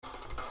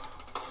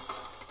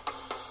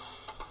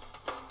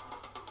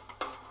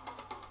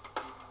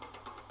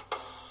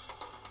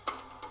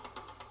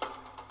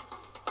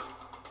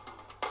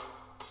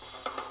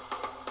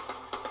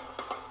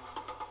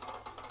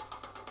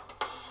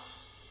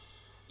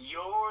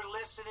You're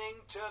listening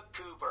to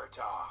Cooper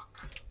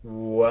Talk.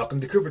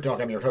 Welcome to Cooper Talk.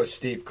 I'm your host,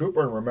 Steve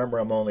Cooper, and remember,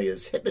 I'm only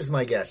as hip as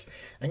my guests.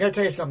 I'm going to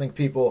tell you something,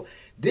 people.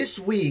 This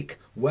week,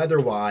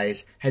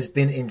 weather-wise, has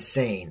been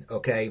insane,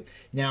 okay?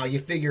 Now, you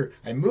figure,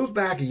 I moved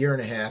back a year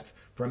and a half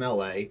from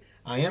L.A.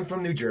 I am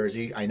from New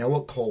Jersey. I know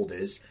what cold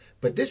is.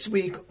 But this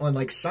week, on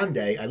like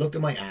Sunday, I looked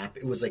at my app.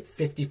 It was like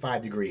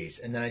 55 degrees.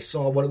 And then I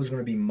saw what it was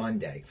going to be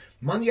Monday.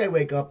 Monday, I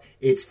wake up,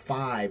 it's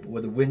 5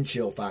 with a wind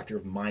chill factor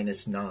of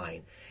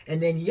 -9.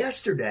 And then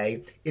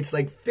yesterday, it's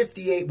like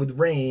 58 with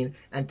rain.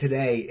 And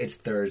today, it's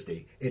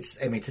Thursday.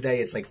 Today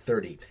it's like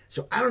 30.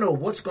 So I don't know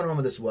what's going on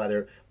with this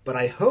weather. But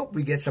I hope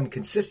we get some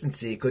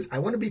consistency because I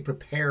want to be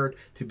prepared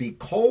to be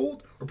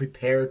cold or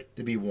prepared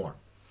to be warm.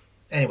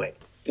 Anyway.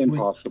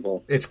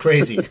 Impossible. It's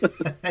crazy.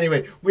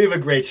 Anyway, we have a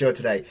great show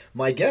today.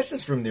 My guest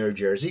is from New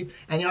Jersey,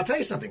 and I'll tell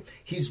you something.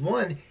 He's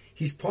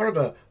part of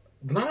a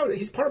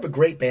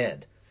great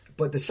band.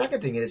 But the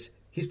second thing is,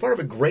 he's part of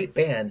a great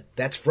band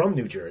that's from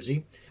New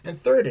Jersey. And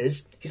third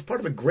is, he's part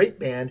of a great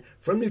band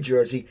from New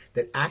Jersey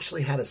that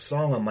actually had a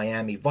song on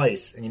Miami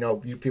Vice. And you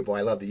know, you people,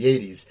 I love the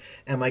 80s.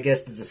 And my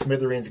guest is the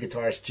Smithereens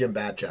guitarist, Jim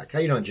Babchak. How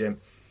you doing, Jim?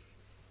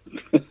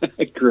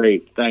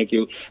 Great, thank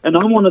you. And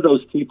I'm one of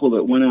those people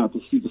that went out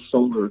to see the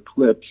solar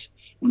eclipse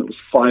when it was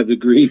 5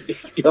 degrees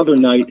the other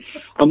night.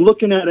 I'm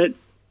looking at it,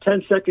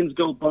 10 seconds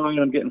go by, and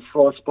I'm getting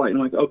frostbite.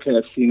 And I'm like, okay,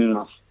 I've seen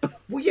enough.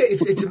 Well, yeah,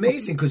 it's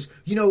amazing because,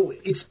 you know,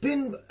 it's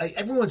been,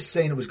 everyone's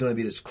saying it was going to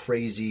be this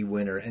crazy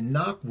winter. And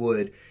knock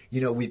wood,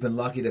 you know, we've been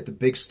lucky that the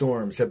big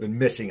storms have been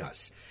missing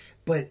us.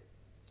 But,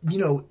 you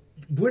know,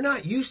 we're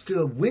not used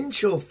to a wind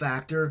chill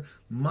factor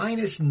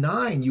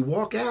 -9. You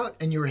walk out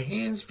and your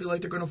hands feel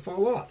like they're going to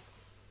fall off.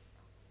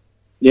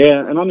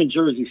 Yeah, and I'm in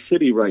Jersey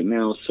City right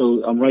now,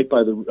 so I'm right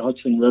by the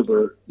Hudson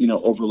River, you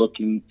know,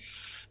 overlooking,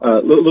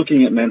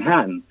 looking at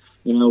Manhattan,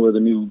 you know, where the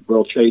new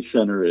World Trade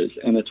Center is.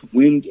 And it's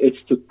wind.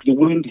 The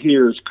wind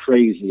here is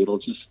crazy. It'll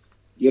just,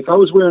 if I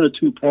was wearing a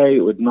toupee,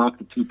 it would knock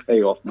the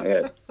toupee off my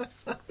head.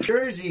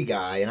 Jersey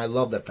guy, and I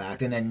love the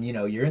fact. And then, you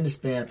know, you're in this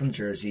band from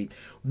Jersey.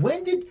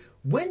 When did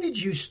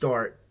you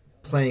start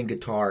playing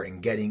guitar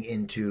and getting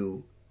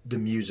into the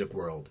music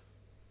world?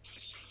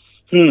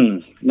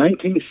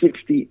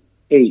 1968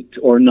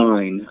 or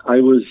 9.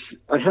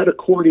 I had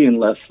accordion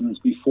lessons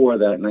before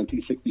that,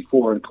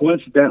 1964, and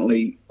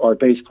coincidentally, our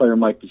bass player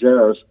Mike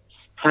Pizarros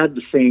had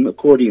the same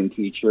accordion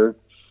teacher,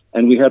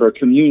 and we had our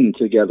communion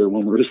together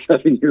when we were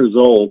 7 years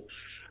old.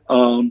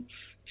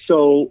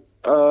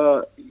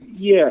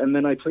 And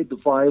then I played the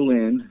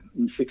violin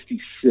in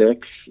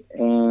 66,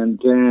 and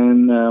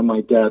then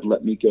my dad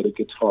let me get a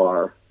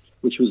guitar,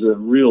 which was a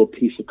real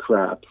piece of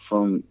crap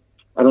from,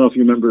 I don't know if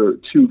you remember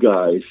Two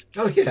Guys.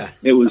 Oh, yeah.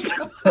 It was,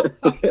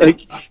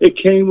 it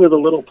came with a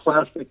little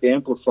plastic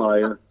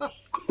amplifier,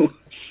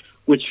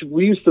 which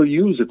we used to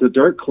use at the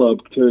Dirt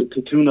Club to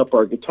tune up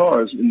our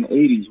guitars in the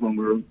 80s when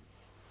we were,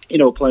 you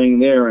know, playing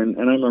there. And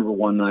I remember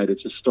one night it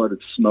just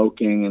started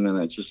smoking and then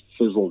it just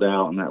fizzled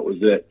out and that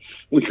was it.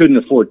 We couldn't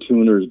afford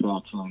tuners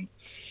back then.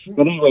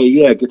 But anyway,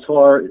 yeah,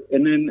 guitar.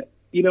 And then,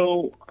 you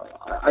know,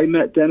 I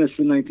met Dennis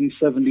in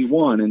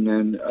 1971, and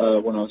then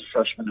when I was a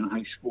freshman in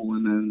high school,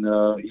 and then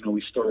you know,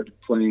 we started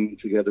playing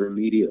together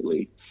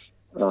immediately.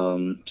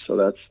 So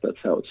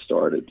that's how it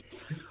started.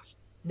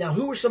 Now,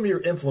 who were some of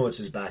your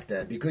influences back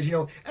then? Because, you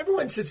know,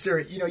 everyone sits there,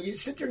 you know, you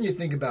sit there and you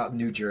think about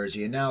New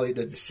Jersey, and now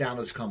the sound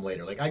has come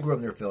later. Like, I grew up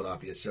near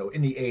Philadelphia, so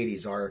in the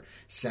 80s, our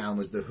sound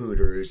was the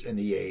Hooters and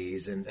the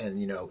A's and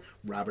you know,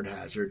 Robert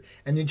Hazard.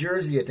 And New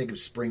Jersey, I think of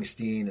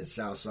Springsteen and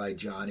Southside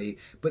Johnny.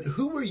 But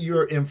who were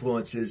your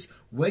influences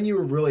when you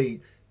were really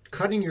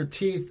cutting your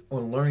teeth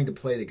on learning to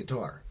play the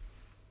guitar?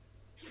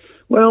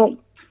 Well,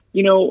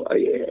 you know,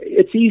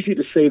 it's easy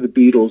to say the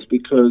Beatles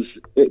because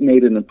it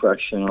made an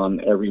impression on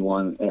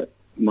everyone at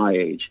my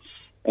age,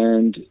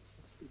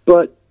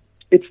 but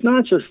it's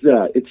not just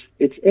that.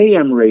 It's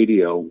AM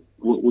radio.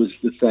 What was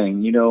the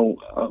thing? You know,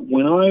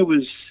 when I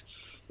was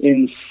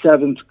in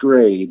 7th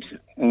grade,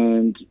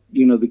 and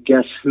you know, the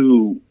Guess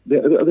Who,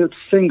 the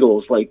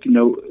singles like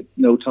No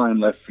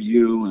Time Left for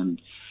You,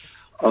 and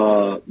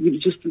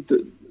just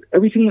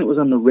everything that was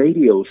on the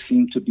radio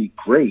seemed to be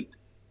great.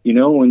 You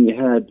know, and you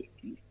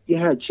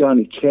had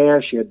Johnny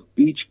Cash, you had the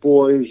Beach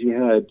Boys, you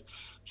had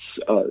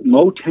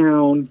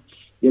Motown.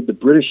 You had the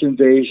British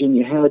Invasion.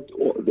 You had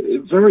a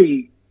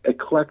very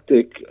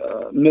eclectic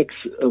mix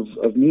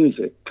of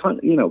music,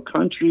 you know,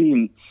 country.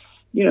 And,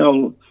 you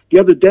know, the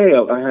other day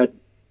I had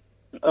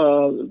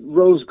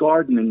Rose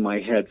Garden in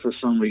my head for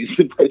some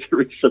reason by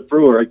Teresa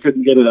Brewer. I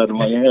couldn't get it out of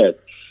my head,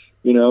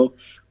 you know.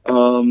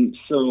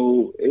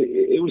 So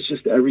it was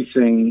just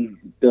everything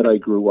that I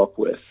grew up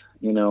with,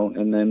 you know.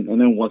 And then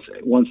once I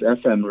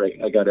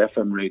got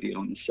FM radio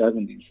in the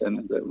 70s,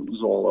 and it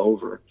was all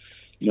over,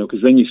 you know,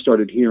 because then you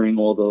started hearing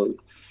all the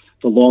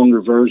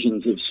longer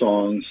versions of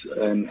songs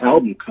and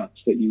album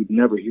cuts that you would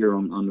never hear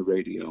on the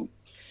radio,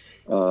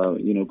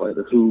 you know, by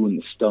The Who and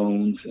the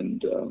Stones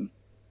and,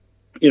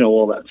 you know,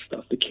 all that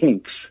stuff. The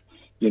Kinks,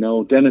 you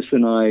know, Dennis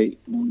and I,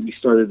 we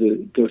started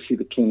to go see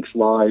the Kinks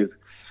live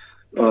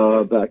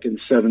back in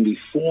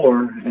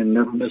 74 and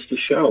never missed a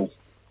show.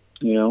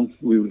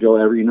 we would go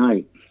every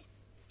night.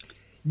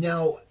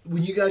 Now,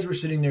 when you guys were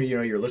sitting there,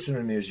 you're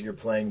listening to music, you're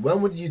playing.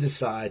 When would you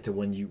decide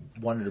when you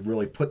wanted to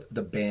really put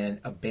a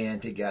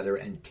band together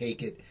and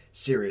take it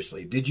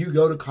seriously? Did you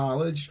go to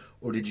college,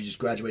 or did you just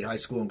graduate high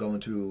school and go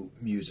into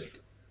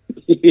music?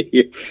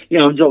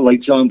 I'm just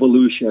like John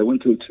Belushi. I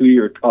went to a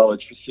 2-year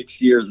college for 6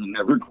 years and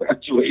never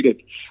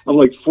graduated. I'm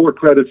like 4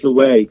 credits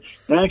away.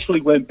 And I actually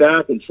went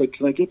back and said,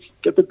 "Can I get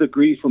the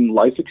degree from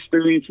life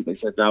experience?" And they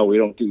said, "No, we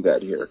don't do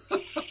that here."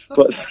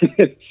 But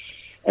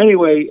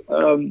anyway.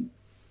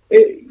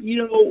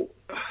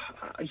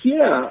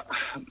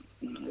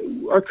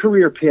 Our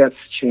career paths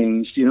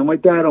changed. My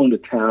dad owned a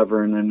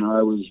tavern, and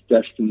I was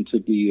destined to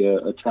be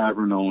a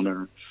tavern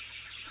owner.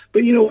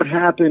 But what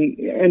happened,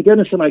 and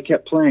Dennis and I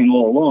kept playing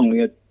all along. We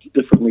had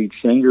different lead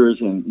singers,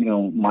 and,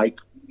 Mike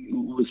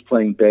was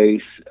playing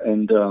bass,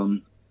 and the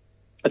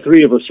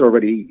 3 of us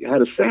already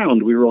had a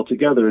sound. We were all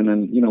together, and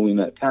then, we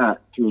met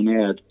Pat through an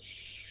ad.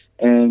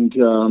 And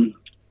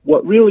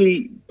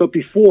but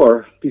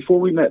before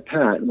we met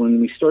Pat,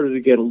 when we started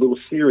to get a little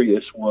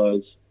serious,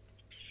 was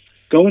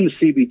going to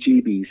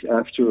CBGB's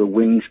after a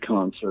Wings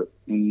concert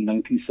in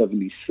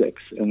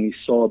 1976, and we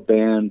saw a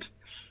band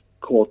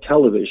called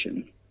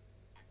Television,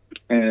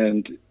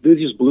 and they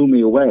just blew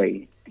me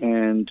away.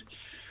 And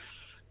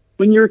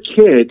when you're a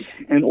kid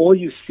and all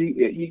you see,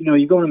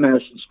 you go to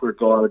Madison Square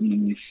Garden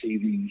and you see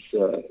these,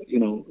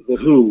 The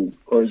Who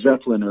or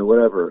Zeppelin or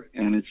whatever,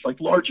 and it's like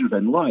larger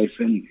than life.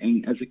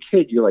 And as a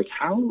kid, you're like,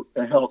 how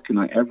the hell can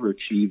I ever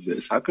achieve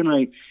this? How can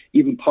I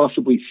even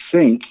possibly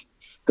think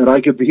that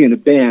I could be in a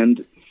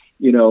band,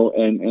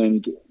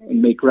 and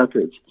make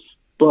records?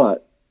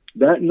 But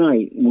that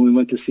night when we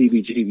went to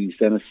CBGB's,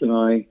 Dennis and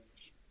I,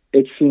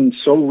 it seemed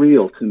so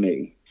real to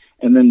me.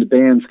 And then the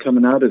bands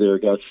coming out of there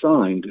got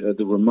signed.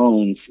 The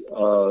Ramones,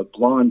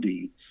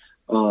 Blondie,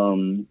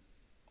 Talking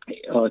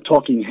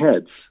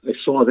Heads. I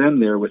saw them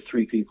there with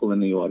 3 people in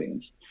the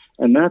audience.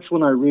 And that's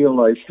when I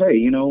realized,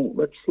 hey,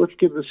 let's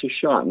give this a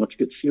shot and let's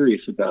get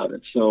serious about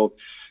it. So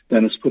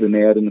Dennis put an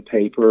ad in the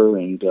paper,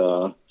 and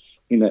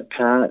he met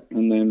Pat.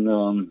 And then,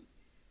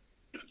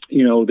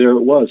 there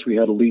it was. We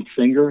had a lead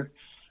singer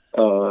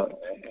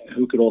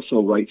who could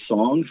also write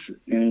songs,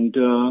 and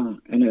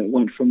it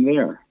went from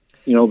there.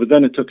 But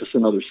then it took us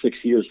another 6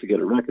 years to get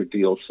a record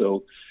deal.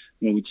 So,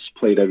 we just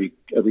played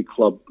every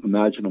club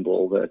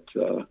imaginable that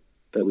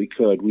we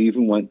could. We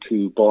even went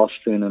to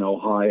Boston and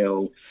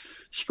Ohio,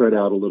 spread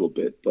out a little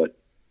bit, but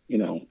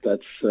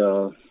that's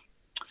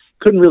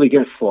couldn't really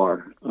get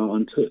far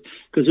because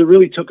it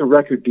really took a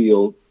record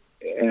deal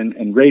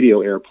and radio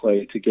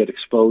airplay to get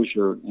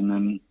exposure,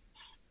 and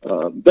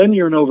then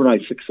you're an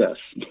overnight success,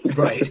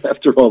 right?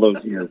 After all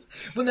those years.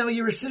 Well, now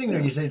you were sitting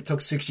there. You said it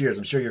took 6 years.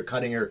 I'm sure you're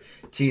cutting your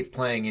teeth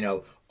playing,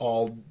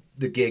 all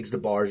the gigs, the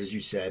bars, as you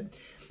said.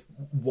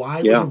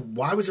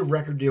 Why was a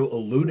record deal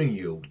eluding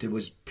you?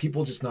 Was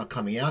people just not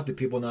coming out? Did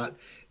people not,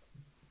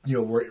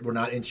 were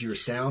not into your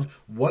sound?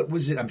 What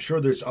was it? I'm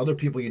sure there's other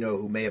people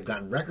who may have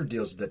gotten record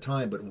deals at the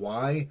time, but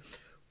why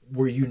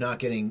were you not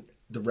getting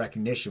the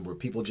recognition? Were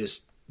people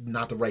just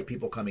not the right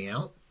people coming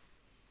out?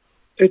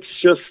 It's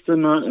just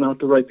not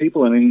the right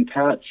people. I mean,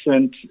 Pat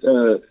sent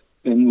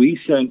and we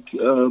sent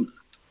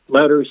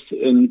letters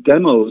and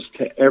demos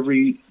to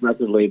every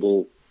record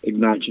label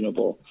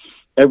imaginable,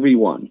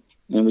 everyone,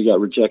 and we got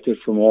rejected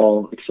from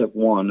all except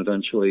one.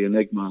 Eventually,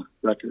 Enigma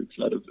Records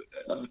out of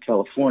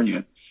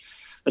California.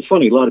 It's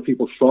funny. A lot of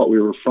people thought we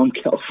were from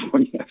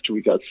California after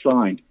we got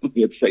signed.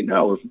 We had to say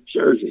no, we're from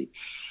Jersey,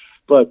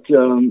 but.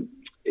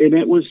 And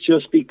it was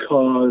just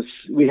because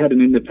we had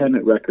an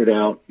independent record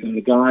out, and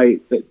the guy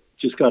that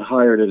just got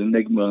hired at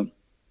Enigma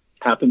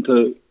happened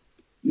to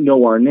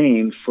know our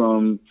name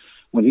from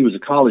when he was a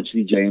college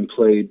DJ and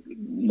played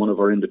one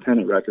of our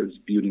independent records,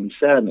 Beauty and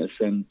Sadness,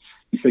 and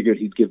he figured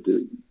he'd give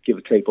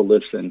a tape a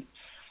listen,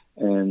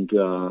 and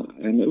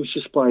it was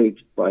just by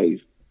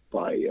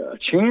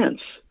chance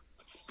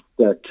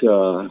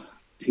that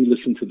he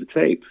listened to the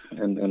tape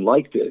and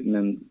liked it, and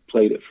then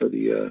played it for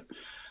the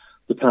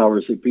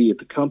powers that be at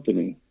the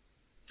company.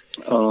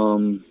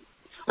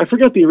 I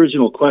forgot the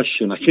original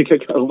question. I think I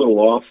got a little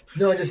off.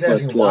 No, I was just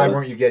asking why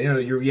weren't you getting?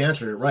 You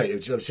answered it right. I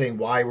was saying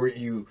why weren't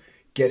you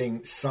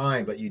getting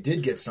signed, but you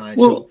did get signed.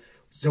 Well,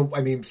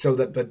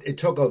 but it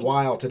took a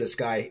while to this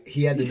guy.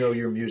 He had to know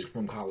your music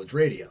from college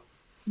radio.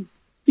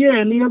 Yeah,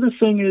 and the other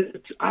thing is,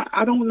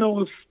 I don't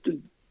know if the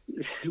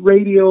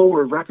radio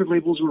or record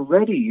labels were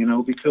ready.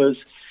 Because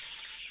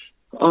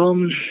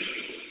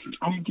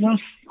I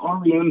guess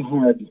REM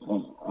had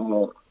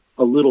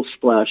a little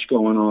splash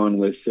going on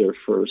with their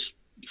first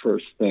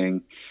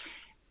thing,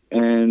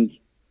 and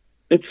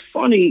it's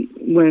funny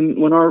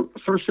when our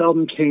first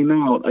album came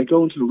out, I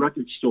go into a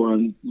record store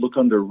and look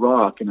under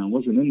rock, and I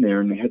wasn't in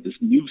there, and they had this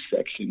new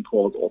section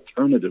called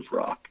alternative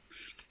rock,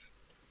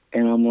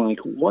 and I'm like,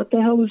 what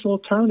the hell is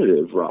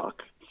alternative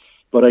rock?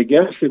 But I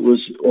guess it was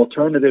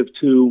alternative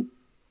to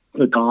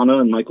Madonna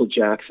and Michael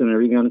Jackson and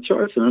everything on the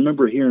charts. And I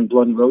remember hearing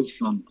Blood and Roses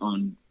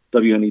on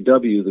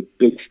WNEW, the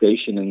big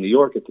station in New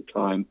York at the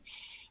time,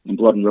 and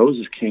Blood and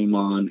Roses came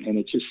on, and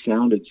it just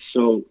sounded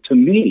so, to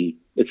me,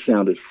 it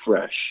sounded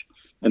fresh.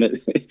 And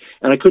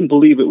and I couldn't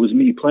believe it was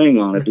me playing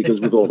on it, because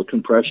with all the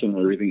compression and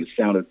everything, it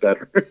sounded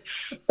better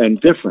and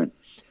different.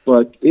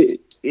 But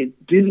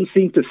it didn't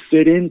seem to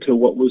fit into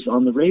what was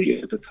on the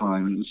radio at the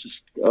time. And it was just,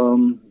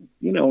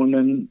 and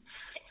then,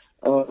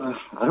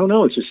 I don't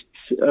know,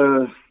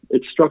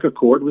 it struck a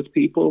chord with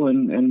people,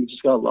 and we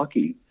just got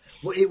lucky.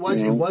 Well, it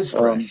was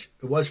fresh.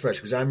 It was fresh,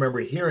 because I remember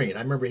hearing it.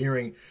 I remember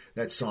hearing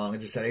that song.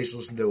 As I said, I used to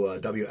listen to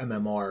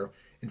WMMR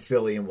in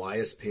Philly and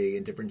YSP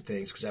and different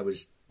things, because I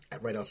was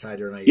right outside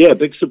there. And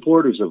big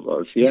supporters of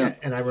us. Yeah.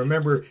 And I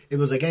remember, it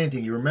was like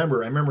anything you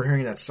remember. I remember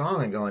hearing that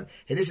song and going,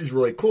 hey, this is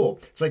really cool.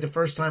 It's like the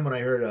first time when I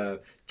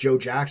heard Joe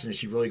Jackson, and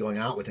she really going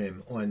out with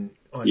him on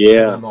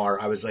MMR,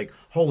 I was like,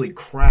 holy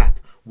crap,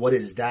 what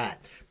is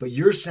that? But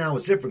your sound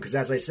was different, because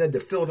as I said, the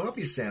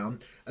Philadelphia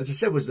sound, as I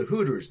said, was the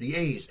Hooters, the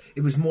A's.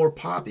 It was more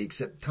poppy,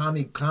 except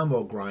Tommy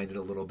Combo grinded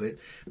a little bit,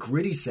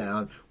 gritty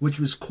sound, which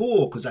was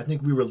cool, because I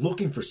think we were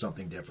looking for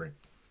something different.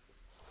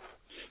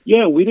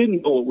 Yeah, we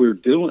didn't know what we were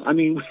doing. I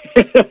mean,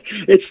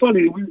 it's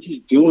funny. We were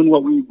just doing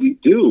what we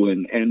do,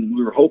 and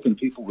we were hoping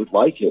people would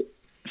like it.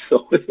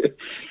 So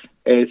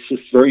it's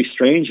just very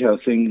strange how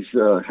things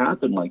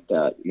happen like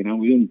that. We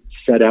didn't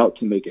set out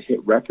to make a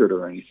hit record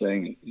or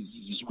anything.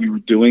 We were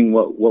doing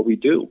what we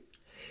do.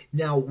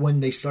 Now,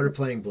 when they started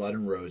playing Blood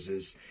and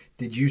Roses,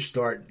 did you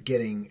start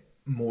getting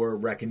more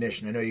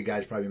recognition? I know you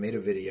guys probably made a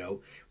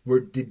video.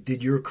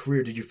 Did you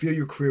feel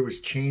your career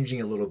was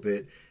changing a little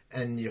bit?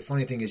 And the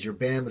funny thing is, your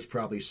band was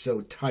probably so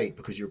tight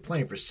because you were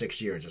playing for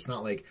 6 years. It's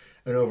not like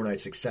an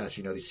overnight success.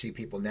 They see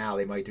people now,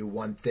 they might do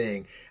one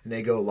thing and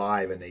they go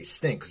live and they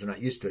stink because they're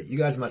not used to it. You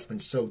guys must have been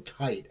so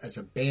tight as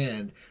a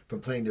band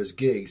from playing those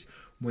gigs.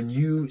 When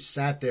you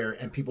sat there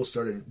and people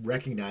started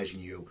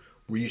recognizing you,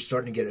 were you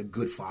starting to get a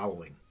good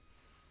following?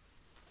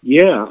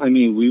 Yeah, I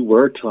mean, we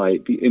were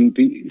tight.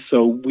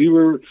 So we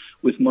were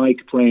with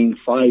Mike playing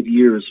 5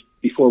 years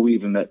before we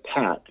even met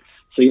Pat.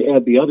 So you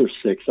add the other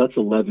 6, that's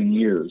 11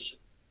 years.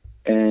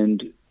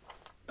 And,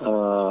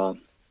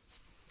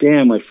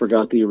 damn, I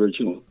forgot the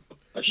original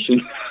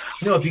question.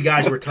 If you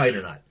guys were tight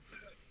or not.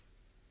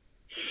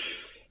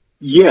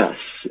 Yes,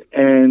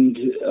 and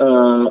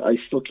I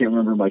still can't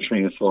remember my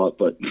train of thought,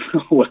 but,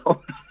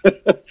 well,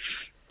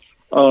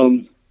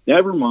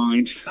 never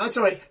mind. That's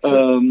all right.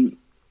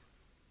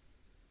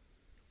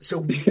 So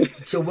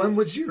when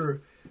was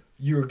you're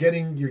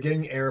getting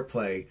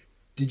airplay?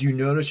 Did you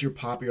notice your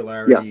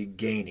popularity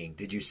gaining?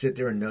 Did you sit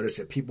there and notice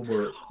that people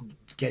were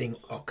getting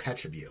a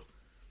catch of you?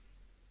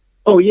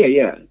 Oh,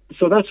 yeah.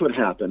 So that's what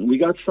happened. We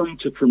got signed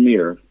to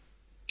Premier,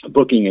 a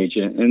booking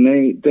agent,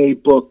 and they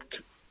booked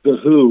The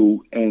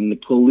Who and the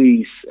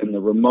Police and the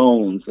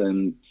Ramones,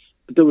 and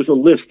there was a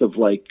list of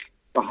like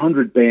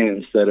 100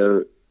 bands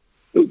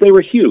they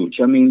were huge.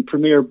 I mean,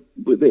 Premier,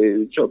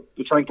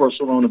 Frank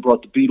Barcelona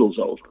brought the Beatles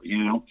over,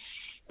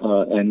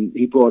 and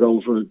he brought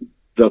over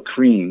The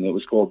Cream. It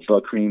was called The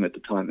Cream at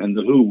the time, and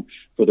The Who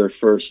for their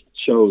first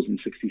shows in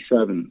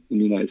 '67 in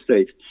the United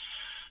States.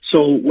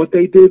 So what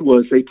they did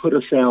was they put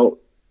us out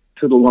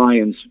to the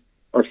Lions.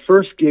 Our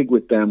first gig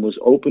with them was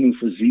opening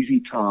for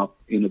ZZ Top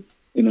in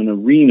an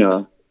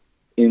arena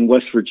in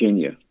West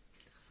Virginia.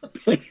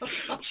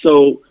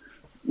 So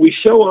we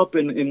show up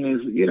in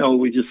this,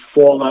 we just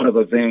fall out of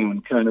a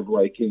van, kind of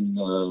like in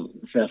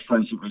Fast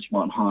Times at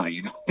Ridgemont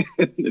High,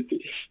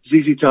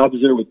 ZZ Top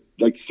is there with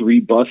like 3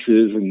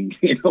 buses and,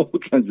 all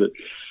kinds of.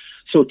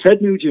 So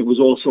Ted Nugent was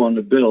also on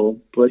the bill,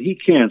 but he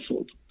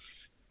canceled.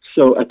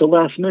 So at the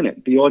last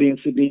minute, the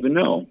audience didn't even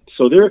know.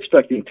 So they're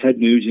expecting Ted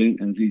Nugent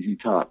and ZZ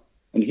Top.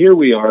 And here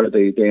we are,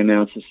 they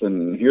announce us,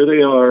 and here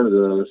they are,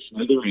 the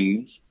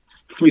Smithereens.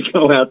 We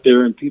go out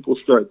there and people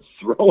start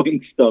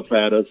throwing stuff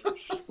at us,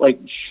 like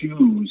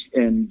shoes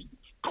and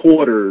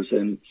quarters.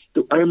 And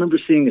I remember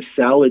seeing a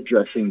salad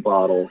dressing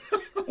bottle.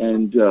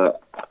 And,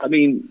 I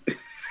mean,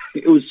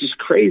 it was just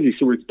crazy.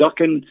 So we're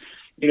ducking,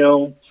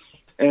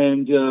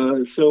 and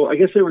so I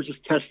guess they were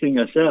just testing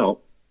us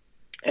out.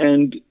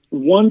 And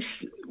once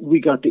we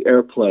got the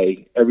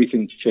airplay,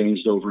 everything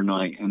changed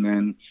overnight. And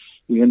then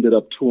we ended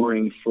up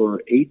touring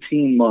for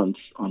 18 months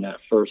on that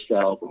first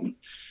album.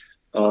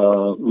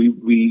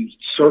 We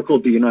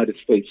circled the United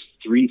States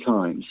 3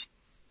 times.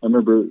 I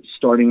remember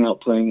starting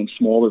out playing in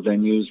smaller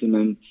venues, and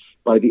then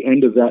by the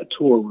end of that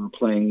tour, we were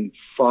playing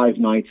 5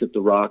 nights at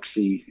the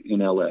Roxy in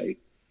LA.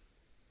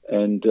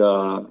 And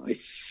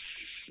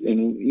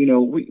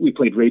we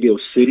played Radio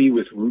City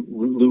with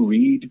Lou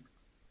Reed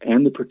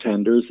and the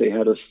Pretenders. They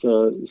had us,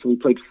 so we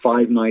played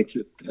 5 nights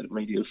at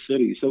Radio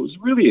City. So it was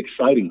a really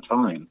exciting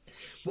time.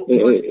 Well,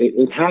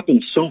 it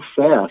happened so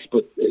fast,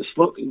 but it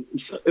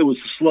was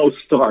a slow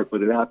start,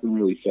 but it happened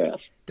really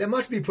fast. That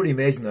must be pretty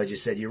amazing, though, as you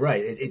said. You're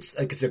right. It's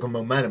like a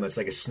momentum. It's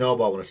like a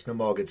snowball. When a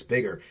snowball gets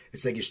bigger,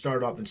 it's like you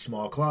start off in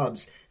small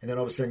clubs, and then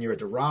all of a sudden you're at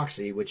the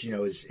Roxy, which,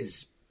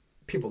 is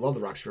people love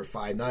the Roxy for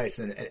 5 nights.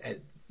 And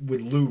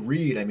with Lou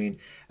Reed, I mean,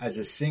 as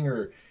a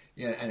singer,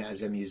 and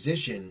as a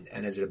musician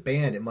and as a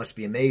band, it must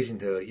be amazing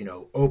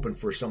to, open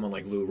for someone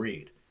like Lou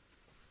Reed.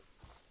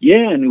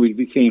 Yeah, and we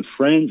became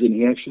friends, and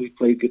he actually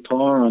played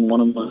guitar on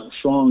one of my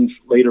songs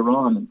later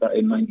on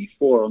in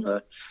 '94 on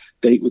the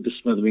Date with the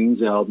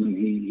Smithereens album.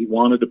 He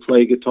wanted to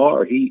play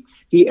guitar. He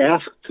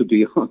asked to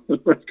be on the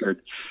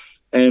record.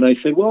 And I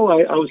said, well,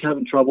 I was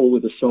having trouble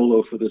with a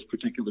solo for this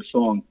particular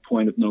song,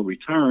 Point of No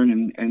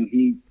Return, and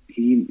he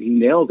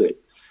nailed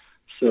it.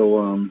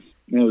 So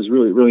it was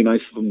really, really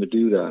nice of him to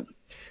do that.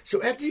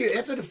 So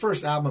after the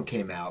first album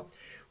came out,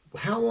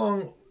 how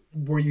long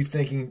were you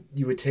thinking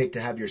you would take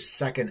to have your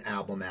second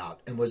album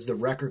out? And was the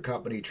record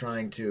company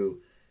trying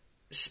to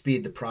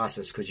speed the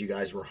process because you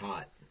guys were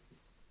hot?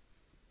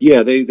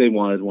 Yeah, they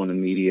wanted one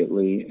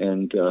immediately.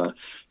 And,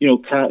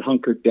 Pat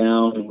hunkered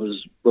down and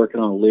was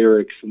working on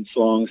lyrics and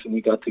songs, and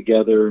we got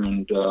together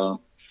and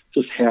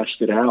just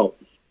hashed it out.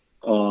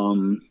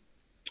 And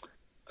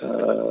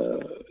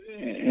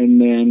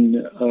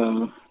then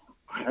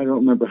I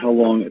don't remember how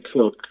long it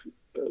took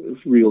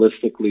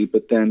realistically,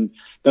 but then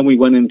we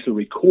went in to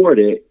record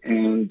it,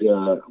 and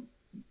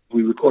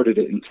we recorded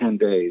it in 10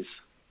 days,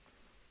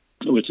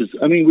 which is,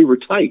 we were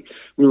tight.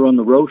 We were on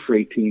the road for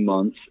 18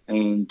 months,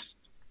 and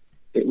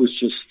it was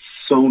just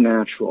so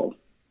natural.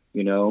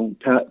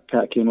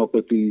 Pat came up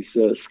with these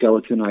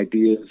skeleton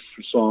ideas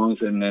for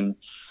songs, and then,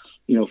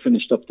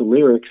 finished up the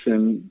lyrics,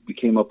 and we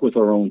came up with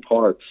our own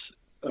parts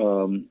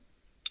to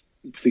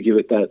give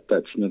it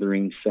that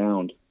Smithereens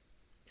sound.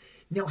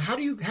 Now, how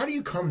do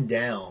you come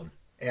down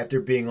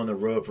after being on the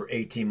road for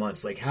 18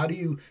 months? Like, how do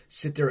you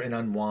sit there and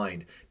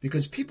unwind?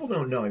 Because people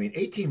don't know.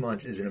 18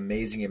 months is an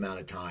amazing amount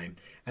of time.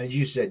 And as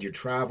you said, you're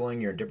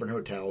traveling, you're in different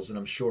hotels, and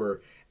I'm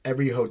sure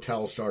every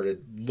hotel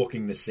started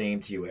looking the same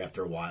to you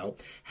after a while.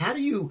 How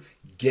do you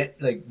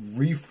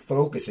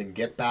refocus and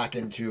get back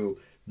into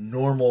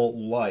normal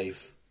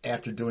life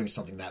after doing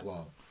something that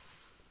long?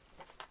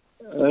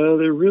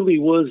 There really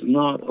was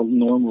not a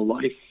normal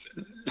life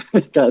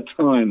at that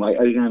time. I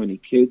didn't have any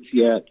kids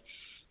yet.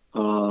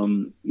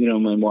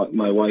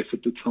 My wife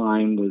at the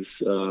time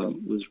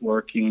was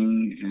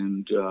working,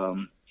 and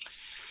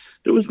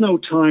there was no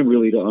time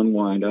really to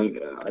unwind.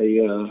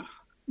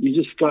 You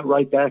just got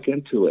right back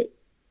into it.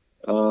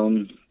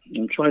 I'm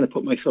trying to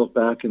put myself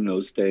back in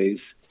those days,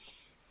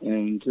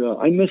 and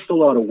I missed a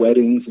lot of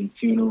weddings and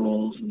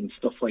funerals and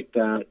stuff like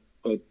that.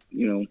 But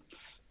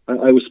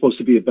I was supposed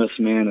to be a best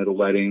man at a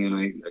wedding, and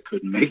I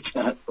couldn't make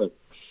that. But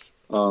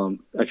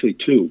actually,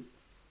 two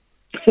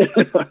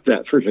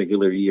that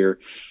particular year,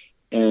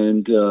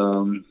 and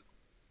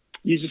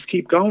you just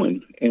keep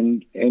going.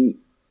 And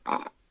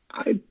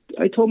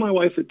I told my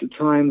wife at the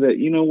time that,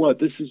 you know what,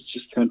 this is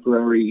just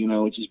temporary.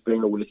 Just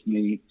bear with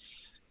me.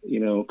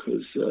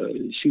 Because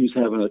she was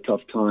having a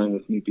tough time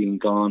with me being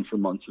gone for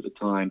months at a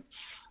time.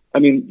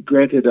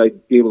 Granted,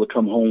 I'd be able to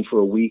come home for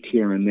a week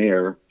here and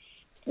there,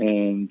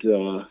 and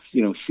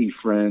see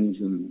friends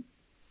and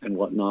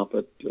whatnot,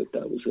 but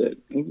that was it.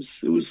 It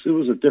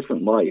was a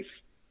different life.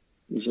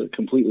 It was a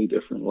completely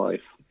different life.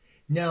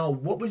 Now,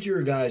 what was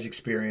your guys'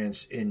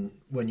 experience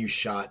when you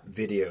shot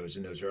videos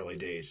in those early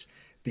days?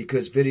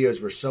 Because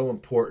videos were so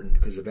important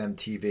because of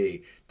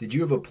MTV. Did you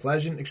have a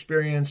pleasant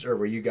experience, or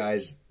were you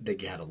guys you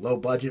had a low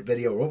budget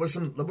video? What was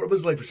it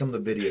like for some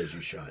of the videos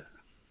you shot?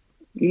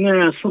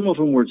 Nah, some of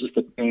them were just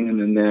a pain in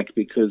the neck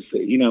because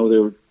they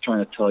were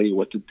trying to tell you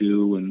what to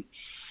do, and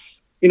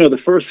the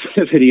first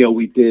video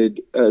we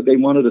did, they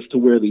wanted us to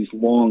wear these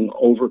long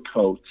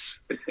overcoats.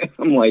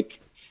 I'm like,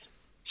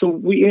 so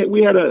we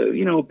had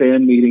a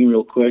band meeting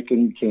real quick,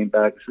 and came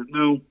back and said,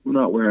 no, we're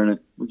not wearing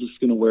it. We're just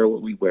going to wear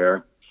what we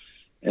wear.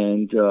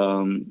 And,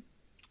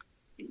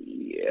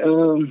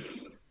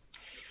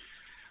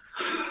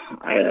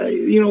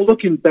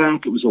 looking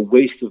back, it was a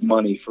waste of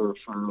money for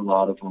a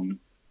lot of them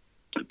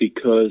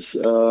because,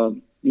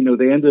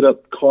 they ended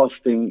up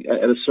costing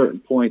at a certain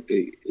point.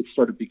 It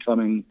started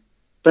becoming,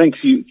 thanks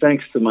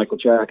to Michael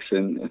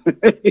Jackson,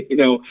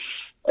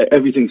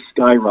 everything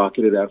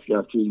skyrocketed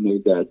after he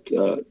made that,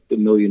 the $1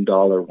 million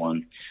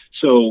one.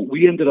 So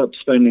we ended up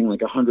spending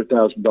like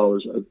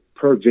 $100,000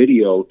 per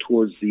video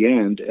towards the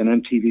end,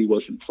 and MTV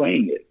wasn't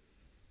playing it.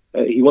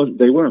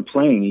 They weren't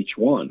playing each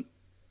one.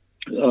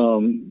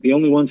 The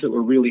only ones that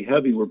were really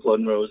heavy were Blood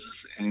and Roses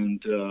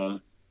and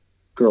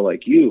Girl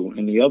Like You,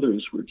 and the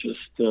others were just,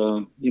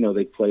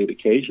 they played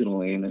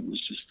occasionally, and it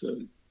was just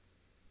a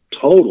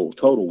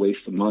total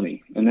waste of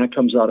money. And that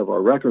comes out of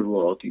our record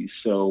royalties.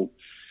 So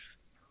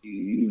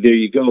there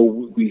you go.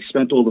 We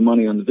spent all the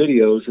money on the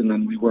videos, and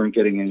then we weren't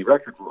getting any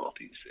record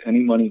royalties.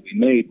 Any money we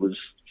made was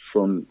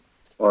from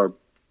our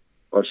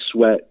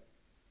sweat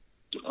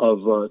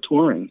of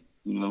touring,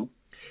 Now,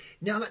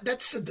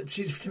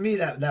 to me,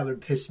 that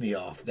would piss me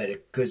off,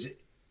 because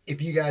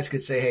if you guys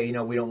could say, hey,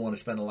 we don't want to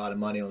spend a lot of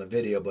money on the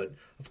video, but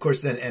of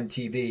course then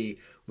MTV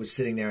was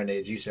sitting there and they,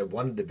 as you said,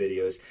 wanted the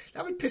videos,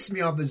 that would piss me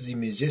off as a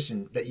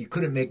musician that you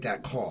couldn't make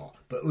that call.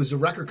 But it was a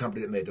record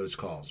company that made those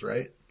calls,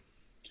 right?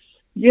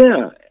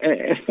 Yeah,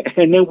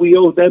 and then we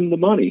owe them the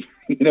money,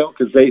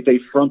 because they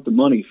front the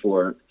money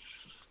for it.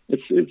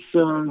 It's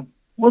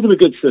wasn't a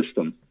good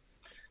system.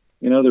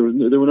 There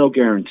were no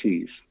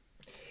guarantees.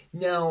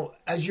 Now,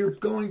 as you're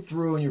going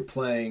through and you're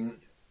playing,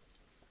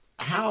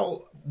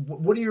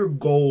 what are your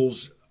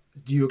goals?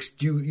 Do you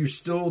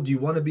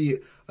want to be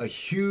a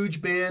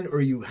huge band, or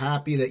are you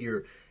happy that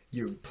you're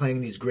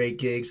playing these great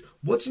gigs?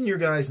 What's in your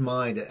guys'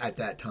 mind at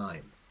that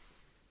time?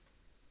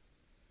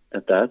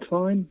 At that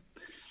time,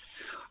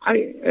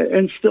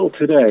 and still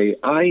today,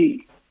 I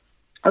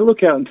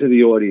look out into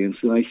the audience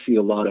and I see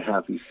a lot of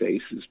happy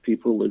faces.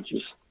 People are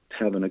just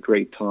having a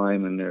great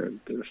time and they're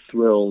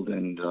thrilled.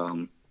 And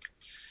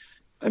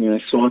I mean,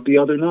 I saw it the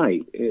other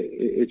night.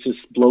 It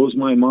just blows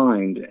my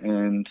mind,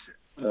 and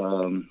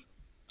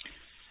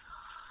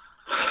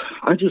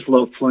I just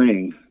love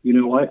playing. You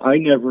know, I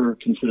never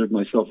considered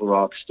myself a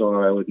rock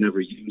star. I would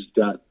never use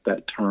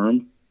that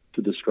term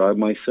to describe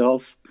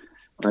myself.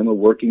 I'm a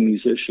working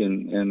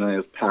musician, and I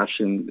have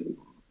passion.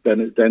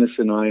 Dennis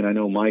and I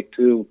know Mike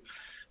too,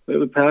 we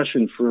have a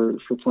passion for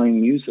playing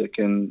music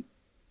and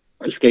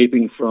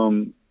escaping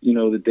from, you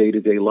know, the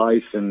day-to-day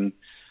life and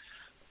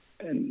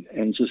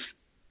just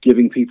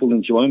giving people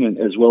enjoyment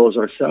as well as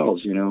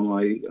ourselves. You know,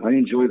 I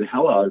enjoy the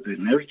hell out of it,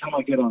 and every time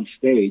I get on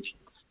stage,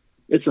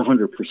 it's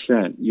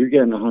 100%. You're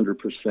getting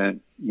 100%.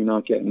 You're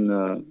not getting.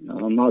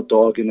 I'm not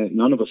dogging it.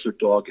 None of us are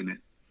dogging it.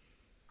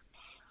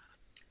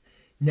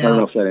 Now, I don't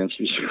know if that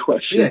answers your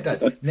question. Yeah, it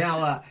does.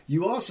 Now,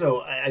 you also,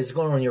 I was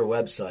going on your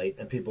website,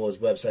 and people's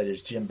website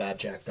is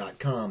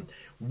jimbabjack.com.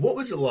 What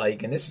was it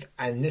like, and this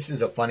is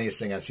the funniest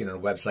thing I've seen on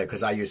a website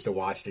because I used to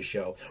watch the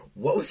show.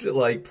 What was it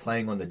like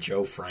playing on the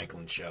Joe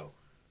Franklin show?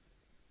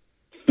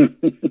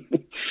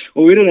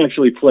 Well, we didn't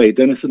actually play.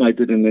 Dennis and I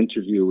did an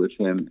interview with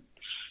him.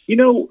 You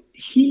know,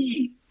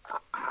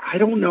 I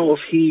don't know if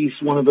he's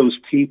one of those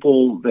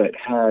people that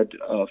had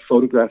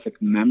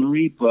photographic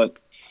memory, but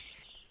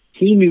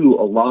he knew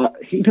a lot.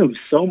 He knew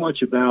so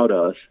much about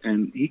us,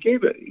 and he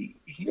gave it.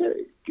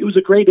 It was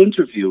a great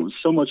interview. It was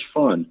so much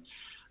fun.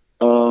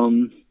 I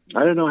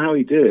don't know how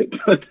he did it,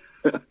 but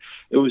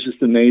it was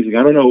just amazing.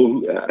 I don't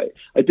know.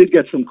 I did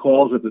get some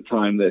calls at the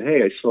time that,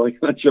 hey, I saw you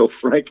on Joe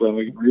Franklin. I'm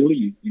like,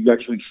 really? You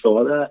actually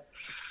saw that?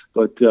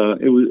 But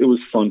it was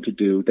fun to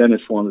do.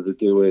 Dennis wanted to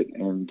do it,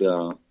 and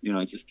you know,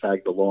 I just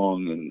tagged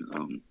along,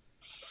 and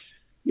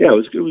yeah, it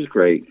was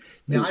great.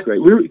 It was great.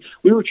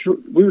 We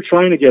were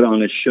trying to get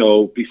on his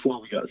show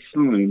before we got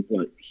signed,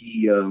 but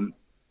he, you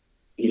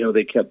know,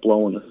 they kept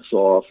blowing us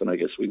off, and I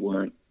guess we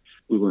weren't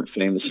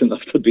famous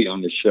enough to be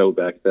on the show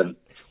back then.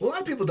 Well, a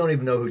lot of people don't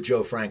even know who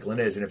Joe Franklin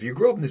is, and if you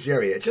grew up in this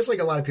area, it's just like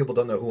a lot of people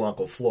don't know who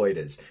Uncle Floyd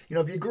is. You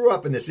know, if you grew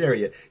up in this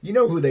area, you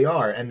know who they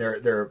are, and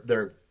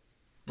they're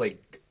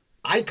like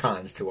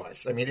icons to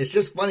us. I mean, it's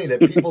just funny that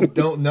people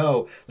don't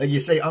know. Like,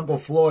 you say Uncle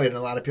Floyd, and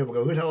a lot of people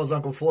go, who the hell is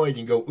Uncle Floyd? And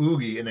you go,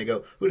 Oogie, and they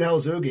go, who the hell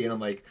is Oogie? And I'm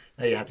like,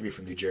 hey, you have to be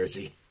from New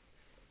Jersey.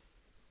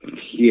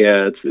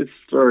 Yeah, it's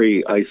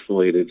very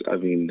isolated. I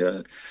mean,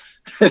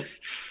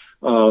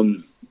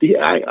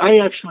 I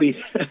actually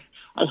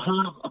I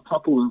heard a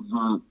couple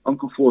of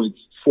Uncle Floyd's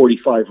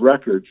 45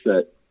 records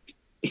that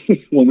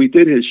when we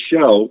did his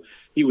show,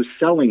 he was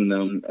selling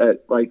them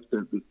at like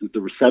the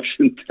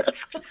reception desk.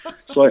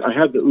 So I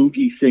have the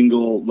Oogie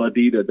single La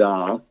Di Da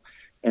Da,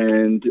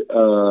 and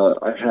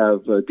I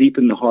have Deep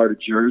in the Heart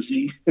of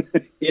Jersey.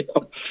 You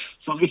know,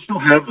 so we still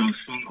have those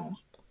singles.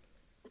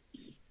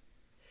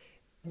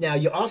 Now,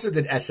 you also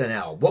did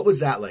SNL. What was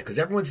that like? Because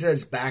everyone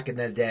says back in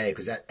the day,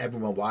 because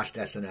everyone watched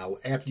SNL,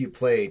 after you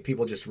played,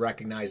 people just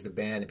recognized the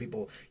band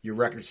and your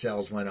record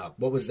sales went up.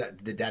 What was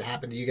that? Did that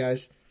happen to you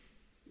guys?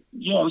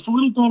 Yeah, it was a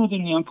little better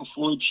than the Uncle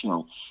Floyd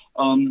show.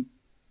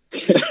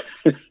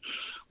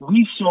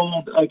 We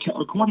sold,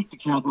 according to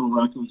Capitol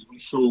Records,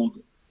 we sold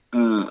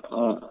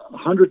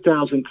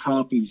 100,000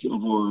 copies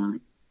of our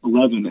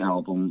 11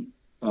 album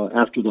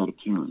after that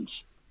appearance.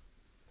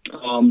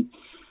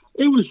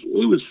 It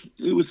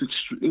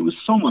was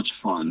so much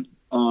fun.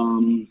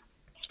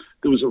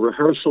 There was a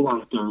rehearsal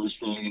on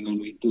Thursday, and then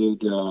we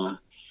did a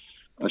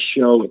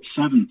show at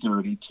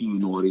 7:30 to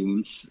an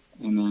audience,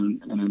 and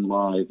then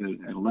live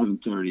at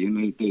 11:30. And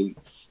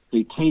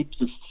they taped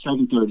the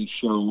 7:30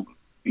 show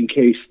in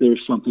case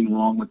there's something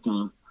wrong with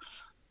the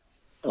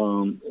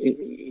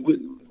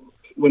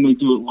when they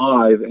do it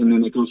live, and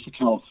then it goes to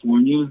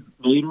California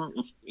later.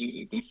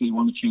 If they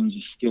want to change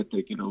the skit,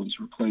 they can always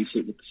replace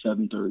it with the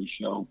 7:30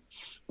 show.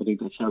 I think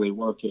that's how they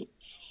work it.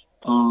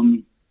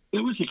 It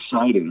was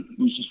exciting.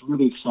 It was just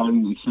really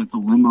exciting. They sent the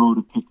limo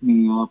to pick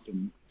me up,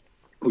 and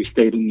we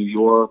stayed in New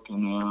York,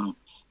 and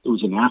there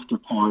was an after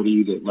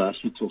party that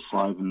lasted till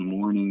 5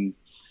 a.m.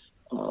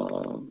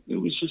 It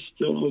was just,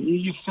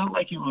 you felt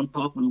like you were on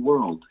top of the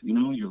world. You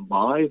know, you're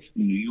live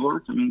in New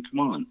York. I mean, come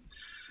on.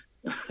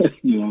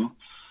 You know?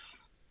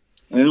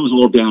 And it was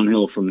all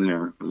downhill from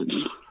there.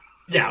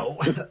 Yeah.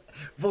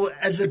 Well,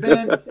 as a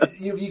band,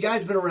 you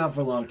guys have been around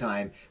for a long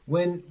time.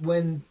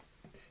 When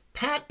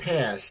Pat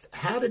passed,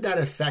 how did that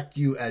affect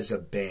you as a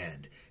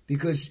band?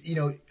 Because, you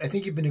know, I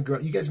think you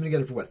guys have been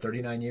together for what,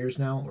 39 years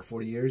now or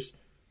 40 years?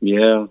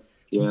 Yeah.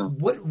 Yeah.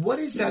 What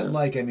is that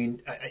like? I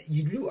mean,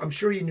 I'm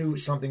sure you knew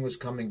something was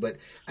coming, but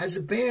as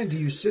a band, do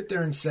you sit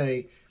there and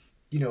say,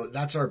 you know,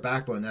 that's our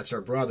backbone, that's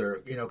our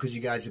brother, you know, because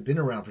you guys have been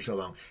around for so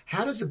long.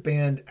 How does a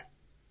band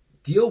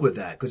deal with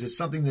that? Because it's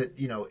something that,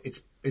 you know,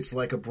 it's it's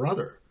like a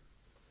brother.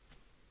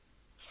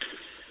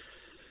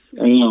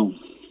 I know.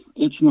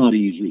 It's not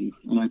easy,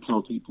 and I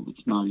tell people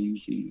it's not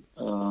easy.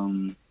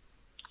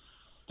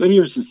 But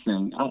here's the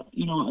thing. I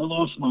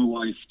lost my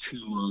wife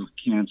to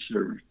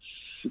cancer.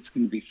 It's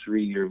going to be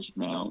 3 years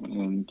now,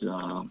 and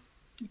a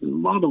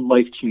lot of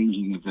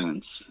life-changing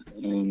events.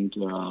 And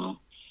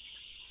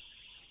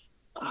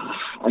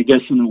I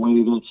guess in a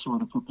way that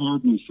sort of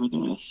prepared me for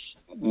this.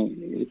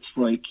 It's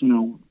like,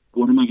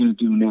 what am I going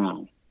to do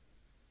now?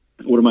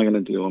 What am I going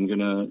to do? I'm going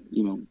to,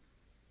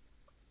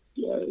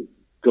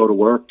 go to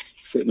work,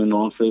 sit in an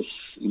office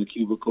in a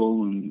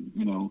cubicle, and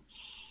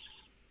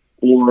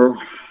or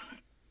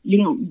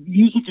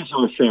music is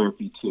our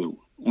therapy too,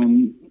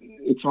 and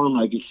it's our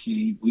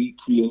legacy. We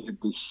created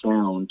this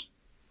sound,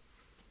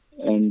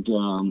 and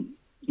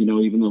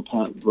even though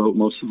Pat wrote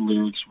most of the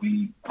lyrics,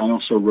 I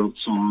also wrote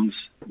songs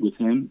with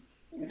him,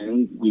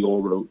 and we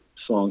all wrote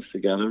songs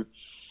together.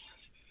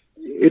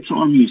 It's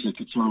our music,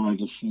 it's our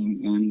legacy,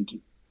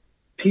 and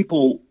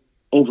people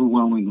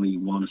overwhelmingly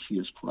want to see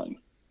us play.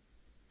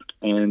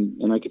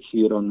 And I could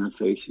see it on their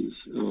faces,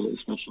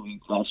 especially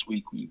last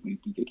week we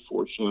did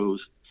 4 shows,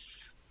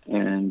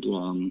 and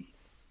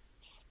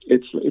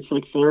it's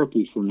like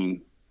therapy for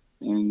me,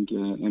 and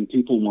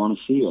people want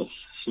to see us.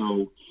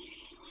 So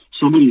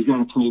somebody's got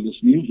to play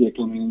this music.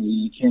 I mean,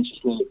 you can't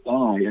just let it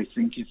die. I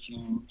think if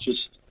you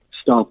just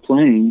stop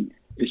playing,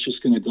 it's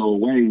just going to go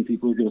away, and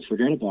people are going to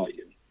forget about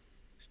you.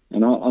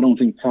 And I don't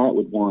think Pat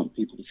would want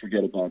people to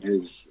forget about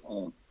his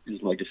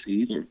legacy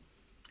either.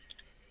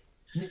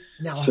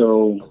 Now,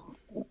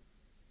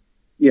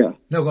 yeah.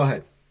 No, go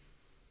ahead.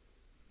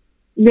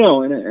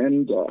 No,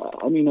 and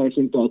I mean, I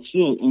think that's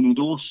it. And it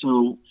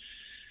also,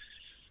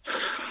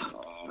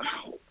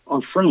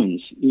 our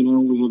friends, we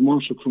have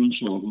Marshall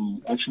Crenshaw,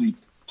 who actually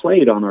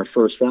played on our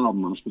first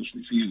album,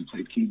 Especially For You. He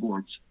played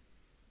keyboards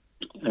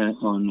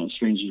on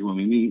Strangers When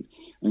We Meet,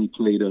 and he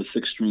played a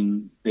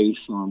 6-string bass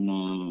on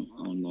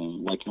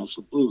White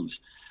Castle Blues.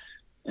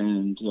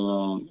 And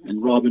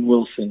Robin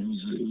Wilson,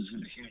 who's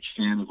a huge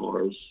fan of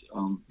ours,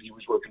 he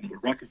was working at a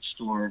record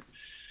store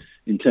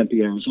in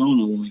Tempe,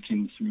 Arizona, when we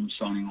came through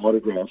signing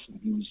autographs, and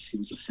he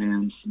was a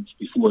fan since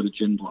before the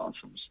Gin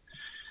Blossoms.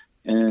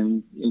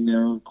 And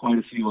there are quite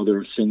a few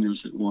other singers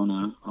that want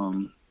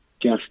to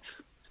guest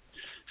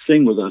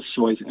sing with us.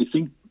 So I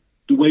think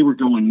the way we're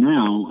going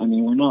now, I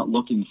mean, we're not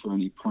looking for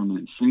any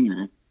permanent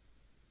singer,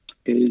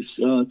 is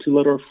to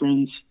let our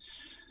friends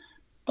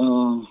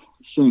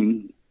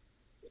sing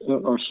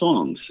our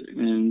songs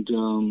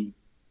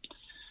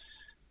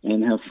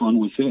and have fun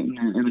with it,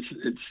 and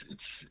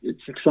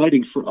it's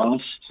exciting for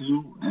us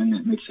too, and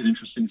it makes it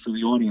interesting for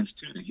the audience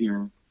too to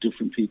hear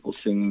different people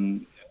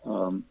singing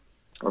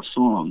our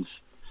songs.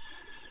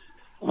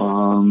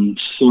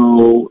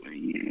 So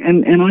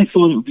I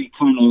thought it would be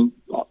kind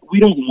of, we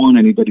don't want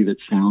anybody that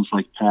sounds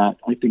like Pat.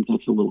 I think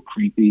that's a little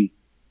creepy,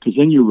 because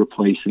then you're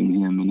replacing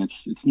him, and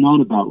it's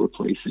not about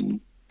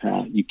replacing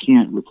Pat. You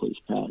can't replace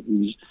Pat. He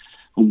was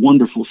a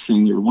wonderful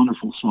singer, a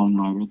wonderful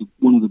songwriter,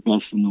 one of the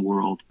best in the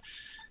world.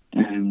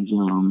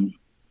 And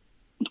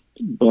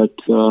but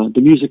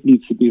the music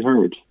needs to be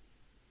heard,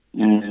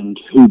 and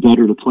who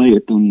better to play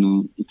it than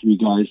the 3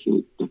 guys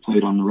that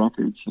played on the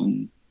records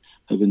and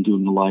have been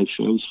doing the live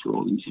shows for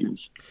all these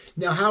years.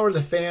 Now, how are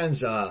the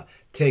fans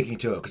taking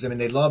to it? Because, I mean,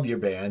 they love your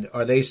band.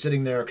 Are they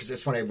sitting there? Because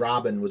it's funny,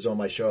 Robin was on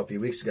my show a few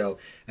weeks ago,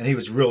 and he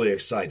was really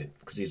excited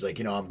because he's like,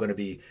 I'm going to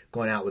be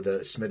going out with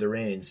the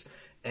Smithereens.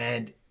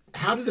 And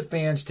how do the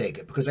fans take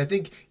it? Because I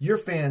think your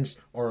fans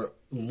are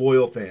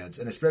loyal fans,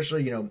 and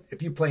especially,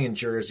 if you play in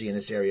Jersey, in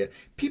this area,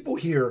 people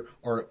here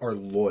are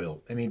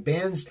loyal. I mean,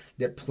 bands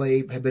that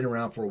have been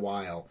around for a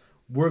while,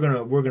 we're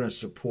gonna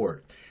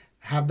support.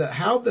 How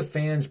have the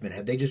fans been?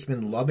 Have they just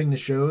been loving the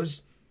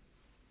shows?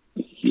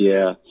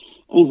 Yeah,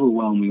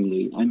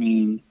 overwhelmingly. I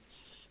mean,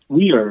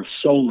 we are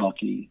so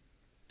lucky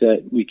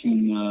that we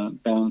can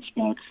bounce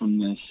back from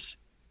this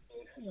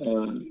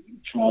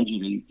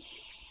tragedy.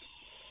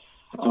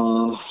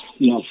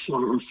 Yes,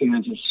 our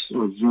fans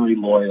are very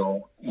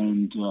loyal,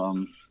 and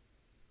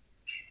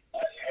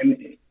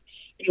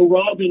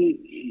Robin,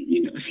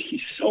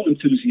 he's so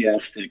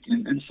enthusiastic,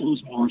 and so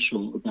is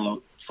Marshall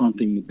about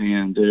fronting the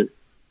band.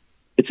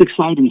 It's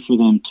exciting for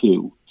them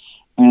too,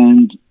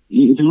 and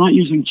they're not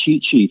using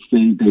cheat sheets.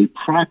 They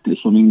practice.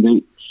 I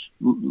mean,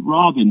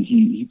 Robin,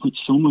 he puts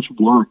so much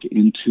work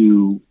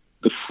into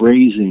the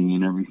phrasing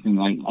and everything.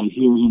 I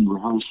hear him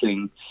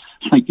rehearsing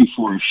like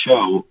before a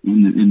show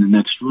in the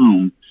next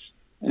room,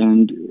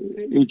 and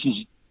it's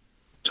just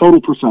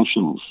total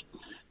professionals.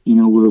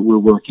 We're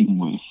working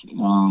with,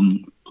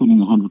 putting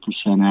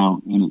 100%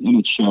 out, and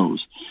it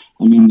shows.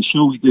 I mean, the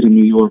show we did in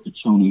New York at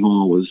Sony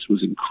Hall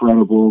was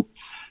incredible,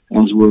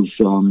 as was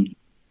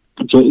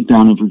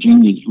down in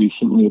Virginia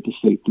recently at the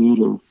State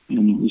Theater,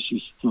 and it was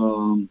just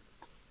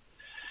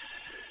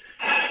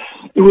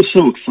it was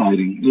so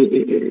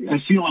exciting. I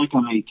feel like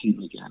I'm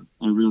 18 again.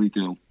 I really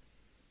do.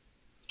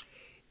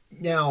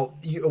 Now,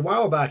 a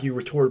while back, you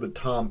toured with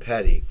Tom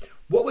Petty.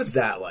 What was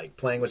that like,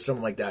 playing with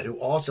someone like that, who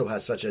also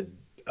has such a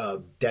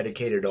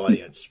dedicated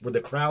audience? Were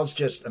the crowds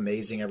just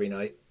amazing every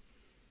night?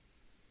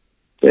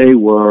 They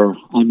were.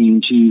 I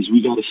mean, geez,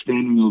 we got a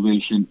standing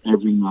ovation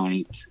every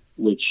night,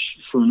 which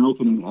for an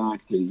opening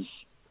act is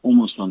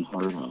almost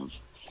unheard of.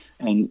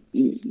 And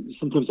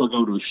sometimes I'll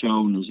go to a show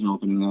and there's an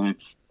opening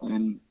act,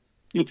 and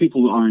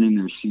people aren't in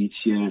their seats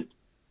yet.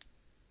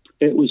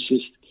 It was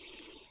just,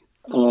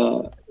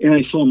 and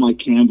I saw Mike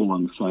Campbell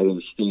on the side of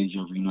the stage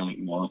every night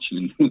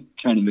watching. It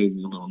kind of made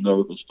me a little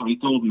nervous, but I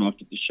told him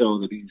after the show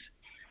that he's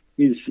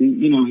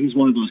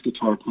one of those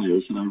guitar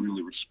players that I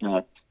really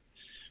respect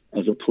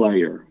as a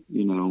player,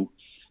 and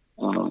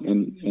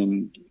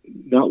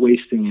not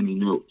wasting any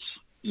notes,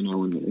 in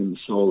the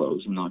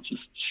solos, and not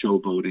just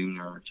showboating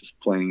or just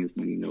playing as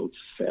many notes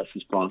as fast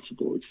as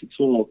possible. It's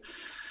all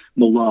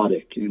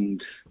melodic.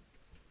 And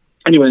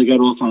anyway, I got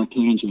off on a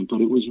tangent,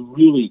 but it was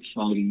really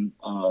exciting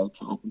to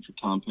open for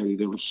Tom Petty.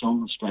 They were so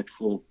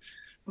respectful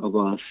of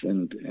us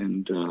and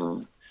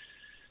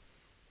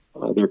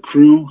their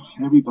crew,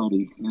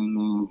 everybody,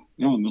 and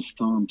I miss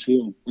Tom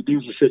too. But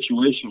there's a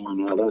situation where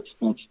now that's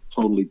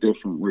totally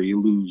different, where you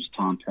lose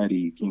Tom Petty,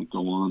 you can't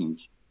go on as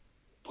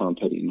Tom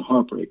Petty and the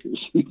Heartbreakers.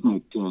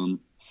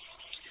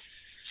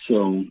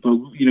 But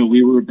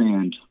we were a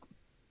band.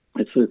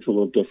 It's a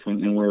little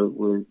different, and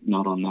we're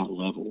not on that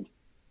level.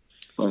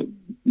 But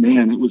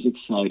man, it was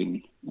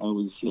exciting. I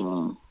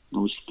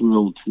was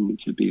thrilled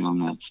to be on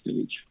that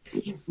stage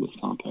with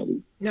Tom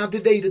Petty. Now,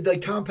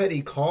 did Tom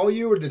Petty call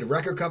you, or did the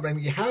record company? I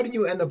mean, how did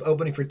you end up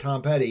opening for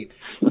Tom Petty?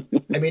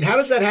 I mean, how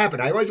does that happen?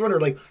 I always wonder,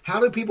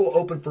 how do people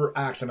open for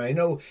acts? I mean, I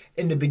know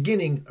in the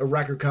beginning a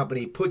record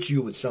company puts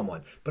you with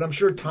someone, but I'm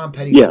sure Tom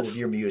Petty loved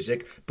your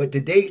music. But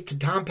did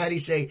Tom Petty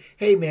say,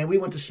 "Hey, man, we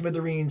want the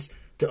Smithereens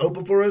to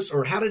open for us,"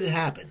 or how did it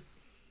happen?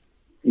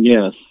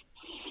 Yes.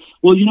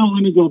 Well,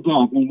 let me go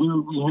back. When we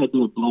had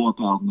the Blow Up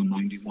album in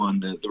 '91,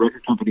 the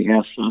record company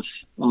asked us,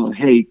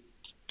 "Hey,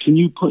 can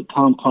you put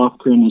Tom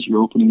Cochrane as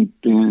your opening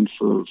band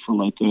for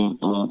like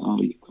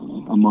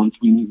a month?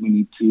 We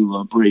need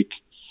to break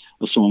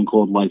a song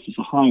called Life is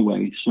a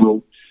Highway."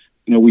 So,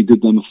 we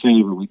did them a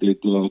favor. We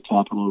did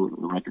Capitol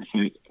Record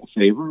a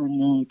favor,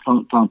 and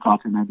Tom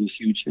Cochrane had this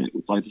huge hit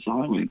with Life is a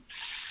Highway.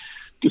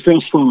 To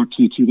fast forward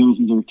to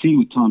 2013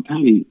 with Tom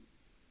Petty.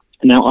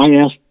 Now, I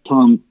asked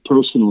Tom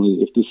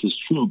personally if this is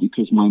true,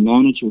 because my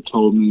manager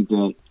told me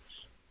that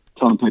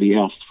Tom Petty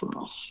asked for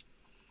us.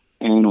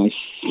 And I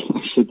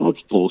said,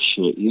 that's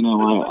bullshit.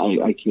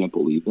 I can't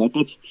believe that.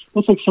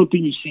 That's like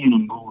something you see in a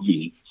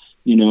movie,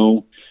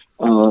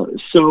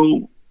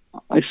 So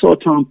I saw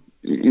Tom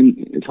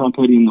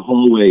Petty in the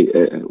hallway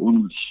at one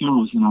of the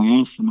shows, and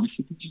I asked him, I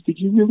said, did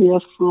you really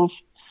ask for us?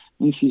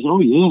 And he says, oh,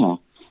 yeah.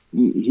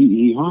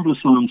 He heard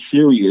us on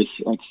Sirius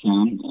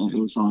XM. It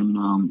was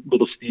on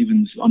Little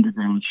Steven's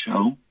Underground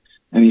show,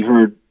 and he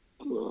heard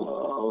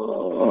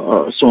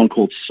a song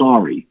called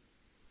 "Sorry,"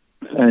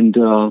 and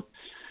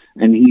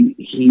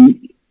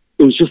he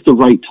it was just the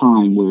right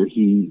time where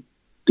he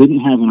didn't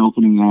have an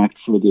opening act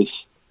for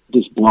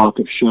this block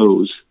of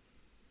shows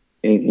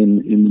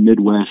in the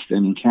Midwest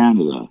and in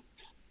Canada,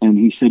 and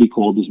he said he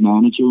called his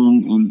manager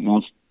and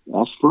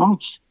asked for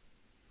us.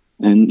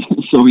 And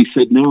so he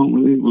said, no,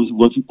 it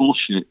wasn't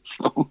bullshit.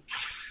 So,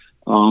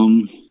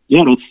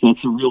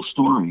 that's a real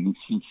story.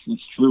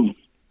 It's true.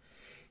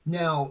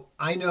 Now,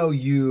 I know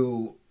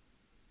you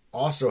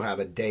also have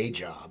a day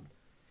job.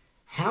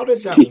 How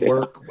does that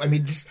work? I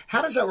mean,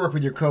 how does that work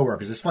with your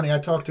coworkers? It's funny. I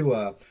talked to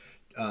a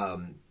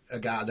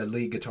guy, the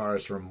lead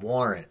guitarist from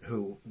Warrant,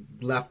 who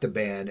left the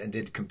band and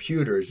did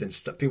computers, and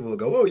people will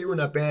go, "Oh, you were in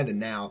that band," and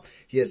now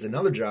he has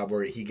another job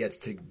where he gets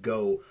to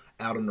go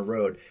out on the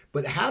road.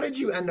 But how did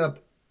you end up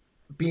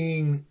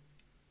being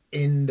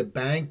in the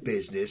bank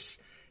business?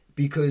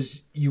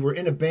 Because you were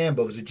in a band,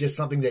 but was it just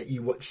something that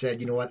you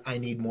said, you know what, I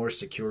need more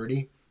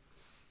security?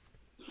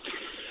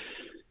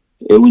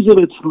 It was at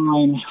a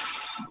time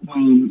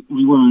when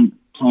we weren't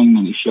playing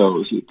many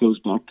shows. It goes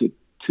back to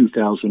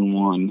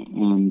 2001,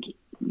 and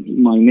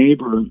my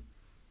neighbor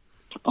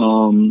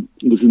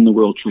was in the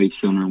World Trade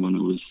Center when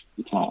it was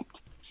attacked.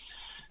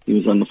 He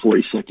was on the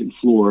 42nd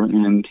floor,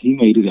 and he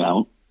made it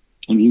out.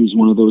 And he was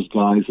one of those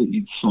guys that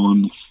you saw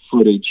in the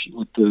footage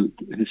with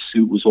his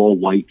suit was all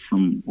white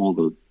from all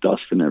the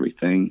dust and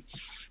everything.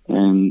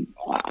 And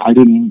I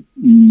didn't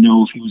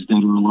know if he was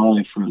dead or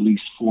alive for at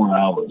least 4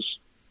 hours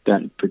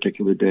that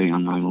particular day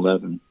on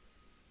 9/11.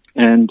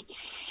 And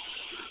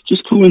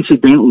just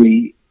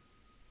coincidentally,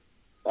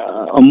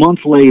 a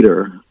month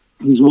later,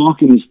 he's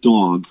walking his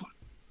dog,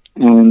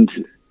 and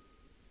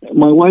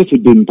my wife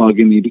had been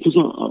bugging me because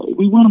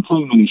we weren't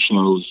playing many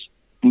shows.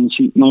 And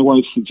my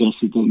wife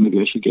suggested that maybe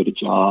I should get a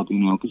job,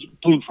 because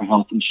paying for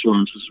health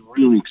insurance was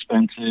really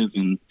expensive,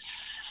 and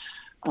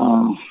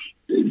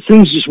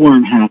things just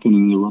weren't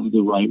happening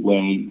the right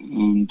way.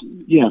 And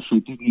yes, I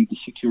did need the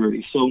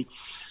security. So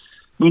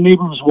my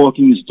neighbor was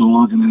walking his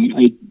dog, and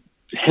I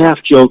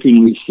half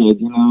jokingly said,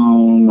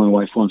 my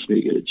wife wants me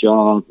to get a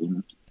job.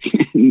 And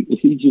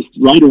he just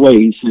right away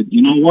he said,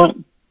 you know what?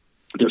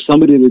 There's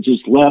somebody that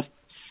just left.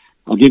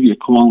 I'll give you a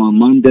call on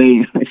Monday.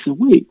 And I said,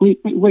 wait.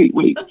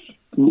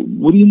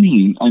 What do you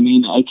mean? I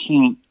mean, I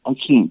can't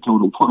go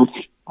to work.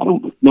 I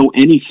don't know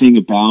anything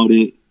about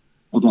it,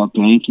 about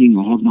banking.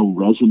 I have no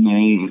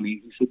resume. I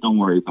mean, he said, don't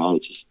worry about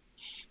it. Just,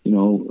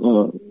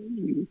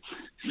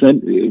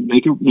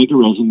 make a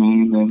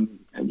resume,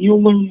 and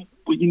you'll learn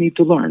what you need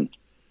to learn.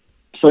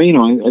 So,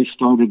 I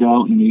started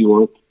out in New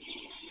York,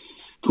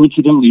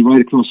 coincidentally,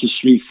 right across the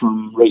street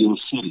from Radio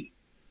City,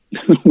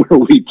 where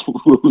we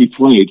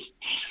played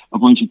a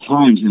bunch of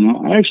times,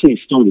 and I actually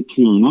started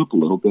tearing up a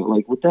little bit.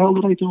 Like, what the hell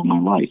did I do in my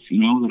life?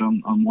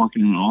 That I'm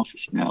working in an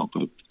office now,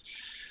 but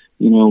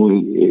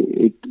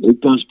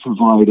it does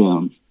provide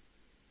a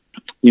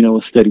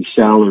steady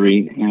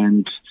salary,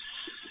 and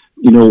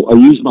I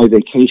use my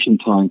vacation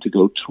time to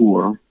go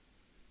tour,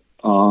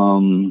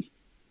 and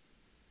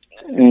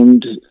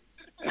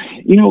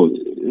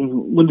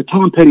when the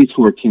Tom Petty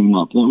tour came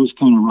up, that was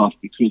kind of rough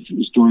because it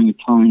was during a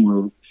time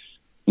where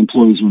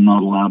employees were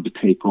not allowed to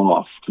take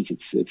off because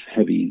it's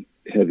heavy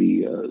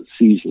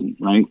season,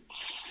 right?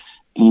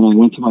 And I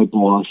went to my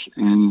boss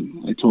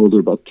and I told her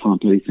about the Tom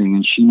Petty thing,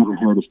 and she never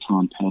heard of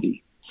Tom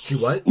Petty. She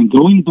what? And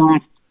going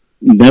back,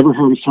 never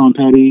heard of Tom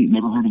Petty,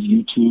 never heard of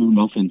U2,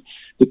 nothing.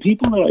 The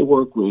people that I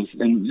work with,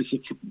 and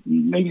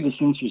maybe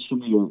this answers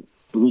some of your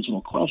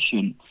original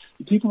question,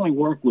 the people I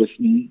work with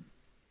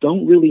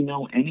don't really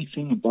know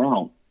anything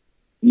about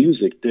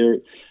music.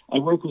 I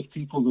work with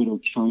people that are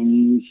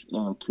Chinese,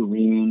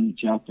 Korean,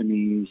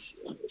 Japanese.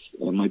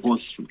 My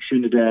boss is from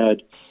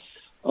Trinidad.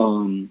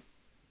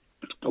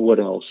 What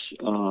else?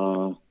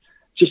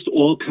 Just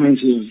all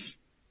kinds of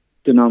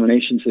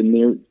denominations, and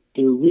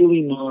they're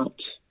really not.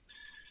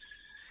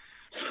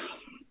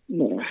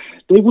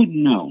 They wouldn't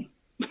know.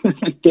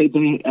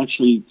 they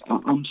actually.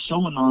 I'm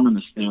so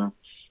anonymous there,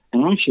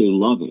 and I actually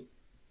love it.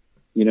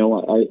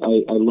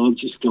 I love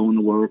just going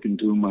to work and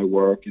doing my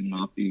work and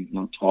not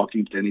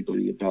talking to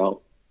anybody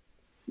about,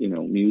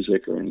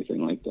 music or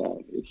anything like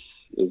that.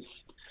 It's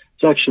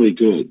actually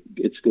good.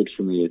 It's good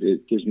for me.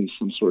 It gives me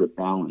some sort of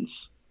balance.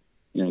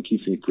 It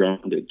keeps me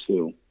grounded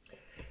too.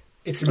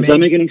 It's amazing. Does that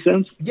make any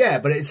sense? Yeah,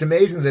 but it's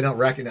amazing they don't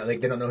recognize,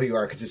 like they don't know who you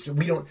are because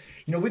we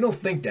don't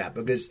think that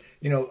because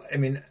I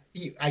mean,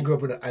 I grew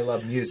up I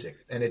love music,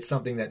 and it's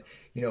something that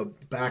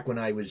back when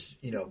I was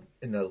in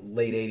the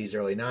late '80s,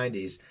 early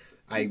 '90s.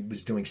 I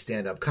was doing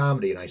stand-up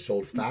comedy, and I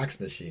sold fax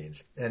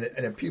machines.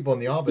 And people in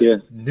the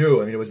office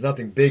knew. I mean, it was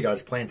nothing big. I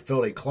was playing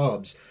Philly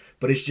clubs.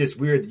 But it's just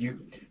weird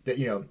that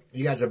you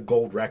guys have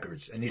gold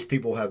records, and these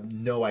people have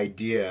no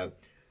idea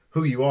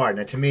who you are.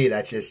 And to me,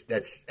 that's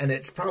and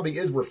it probably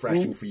is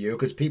refreshing for you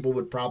because people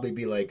would probably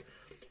be like,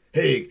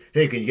 hey,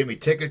 can you get me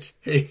tickets?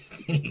 Hey,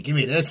 can you give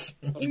me this?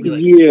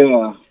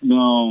 Yeah,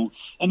 no.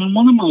 And then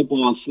one of my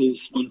bosses,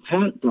 when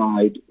Pat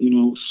died,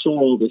 saw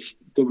all this.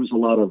 There was a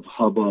lot of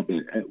hubbub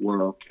at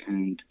work,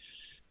 and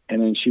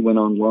then she went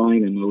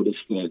online and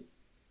noticed that,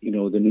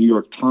 the New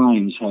York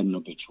Times had an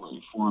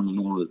obituary for him and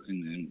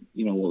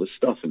all this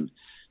stuff. And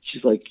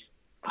she's like,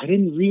 I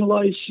didn't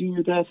realize you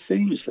were that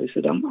famous. I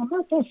said, I'm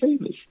not that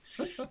famous.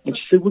 And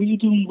she said, what are you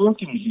doing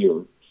working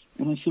here?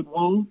 And I said,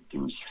 well,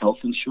 there's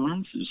health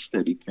insurance, there's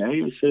steady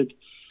pay. I said,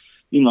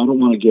 I don't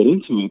want to get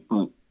into it,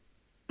 but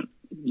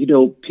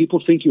people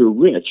think you're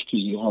rich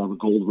because you have a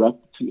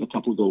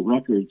couple of gold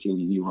records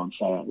and you're on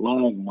Saturday Night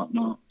Live and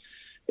whatnot.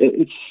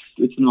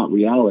 It's not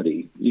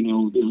reality.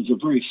 There's a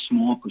very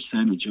small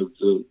percentage of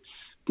the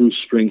Bruce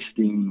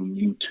Springsteen and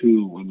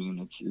U2. I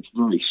mean, it's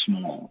very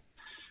small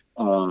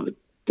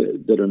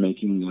that are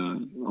making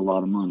a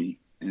lot of money.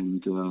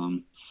 And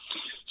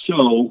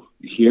so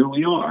here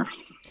we are,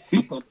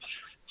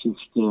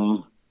 just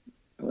doing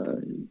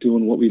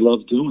what we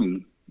love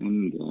doing.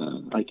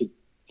 And I could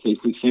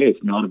safely say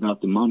it's not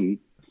about the money.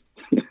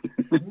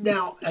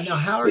 Now,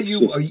 how are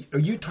you? Are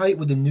you tight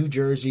with the New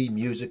Jersey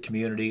music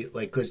community?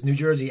 Like, because New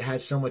Jersey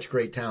has so much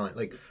great talent.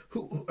 Like,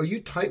 who are you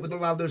tight with? A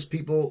lot of those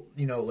people,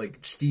 like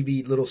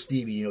Little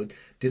Stevie.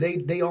 Do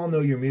they all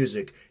know your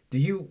music? Do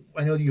you?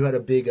 I know you had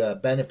a big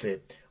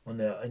benefit on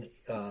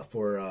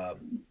for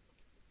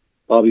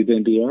Bobby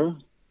Bandiera.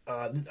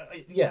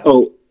 Yeah.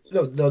 Oh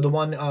no, the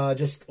one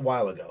just a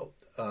while ago.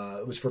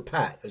 It was for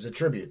Pat. It was a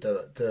tribute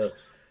to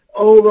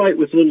Oh, right,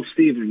 with Little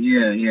Steven.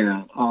 Yeah.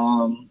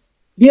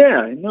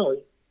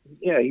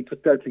 He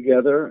put that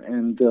together,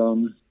 and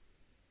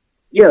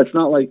it's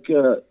not like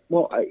I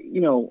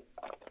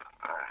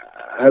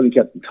haven't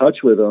kept in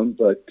touch with him,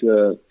 but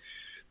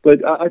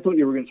I thought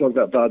you were going to talk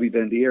about Bobby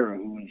Bandiera,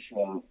 who was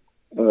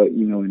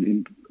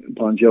in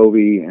Bon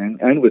Jovi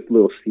and with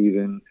Little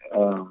Steven.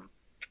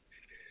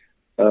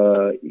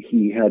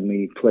 He had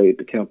me play at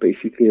the Count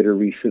Basie Theater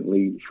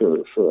recently for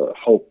a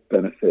Hope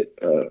benefit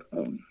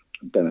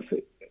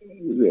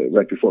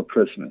right before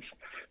Christmas.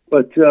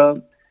 But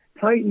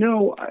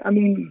no, I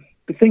mean,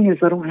 the thing is,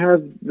 I don't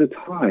have the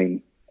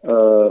time.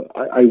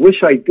 I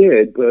wish I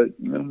did, but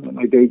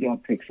my day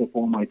job takes up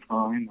all my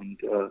time, and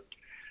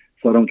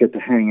so I don't get to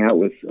hang out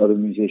with other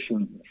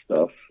musicians and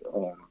stuff.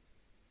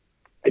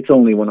 It's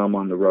only when I'm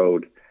on the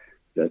road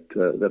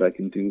that I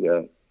can do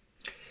that.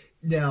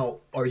 Now,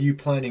 are you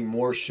planning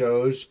more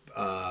shows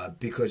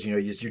because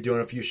you're doing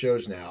a few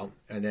shows now,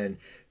 and then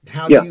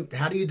how Yeah.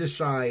 do you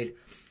decide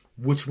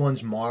which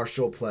ones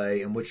Marshall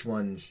play and which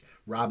ones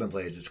Robin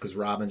plays? It's because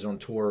Robin's on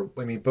tour.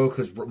 I mean, both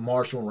because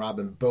Marshall and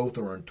Robin both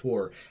are on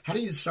tour. How do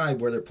you decide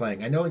where they're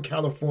playing? I know in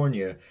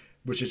California,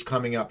 which is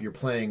coming up, you're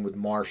playing with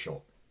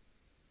Marshall.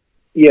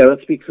 Yeah,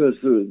 that's because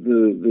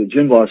the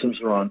Gin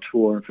Blossoms are on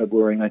tour in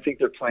February, and I think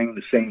they're playing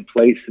the same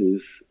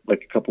places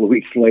like a couple of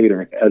weeks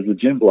later as the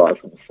Gin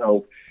Blossoms.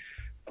 So,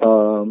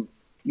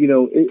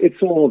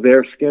 it's all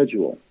their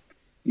schedule,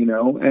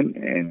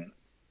 and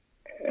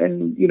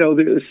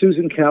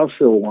Susan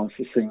Cowsill wants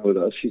to sing with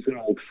us. She's an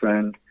old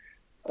friend,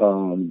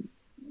 and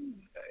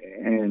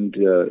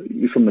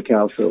from the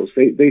Cowsills.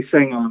 They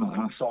sang on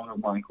a song of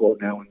mine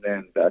called Now and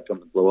Then back on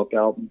the Blow Up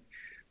album.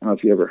 I don't know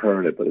if you ever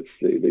heard it, but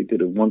they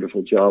did a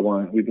wonderful job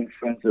on it. We've been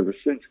friends ever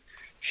since.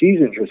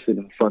 She's interested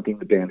in fronting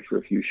the band for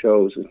a few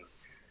shows, and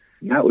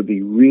that would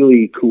be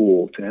really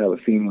cool to have a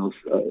female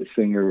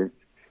singer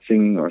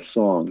singing our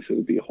songs. It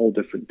would be a whole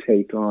different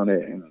take on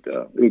it, and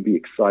it would be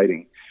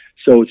exciting.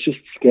 So it's just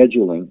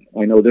scheduling.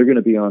 I know they're going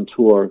to be on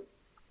tour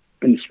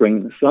in the spring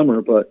and the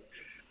summer,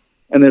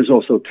 and there's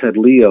also Ted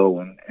Leo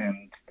and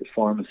the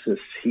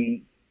pharmacist.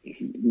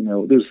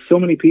 There's so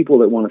many people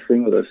that want to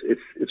sing with us.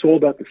 It's all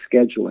about the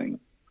scheduling,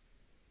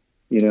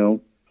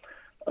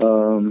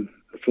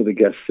 for the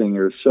guest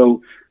singers.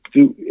 So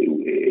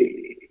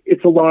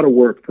it's a lot of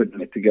work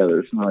putting it together.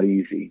 It's not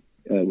easy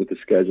with the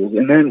schedules.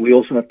 And then we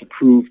also have to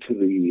prove to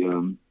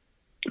the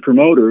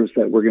promoters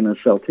that we're going to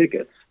sell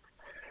tickets.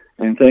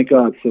 And thank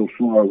God, so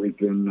far we've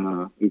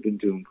been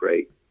doing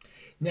great.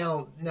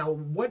 Now,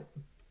 what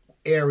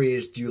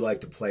areas do you like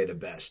to play the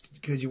best?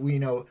 Because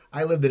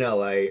I lived in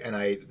LA, and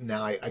I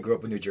grew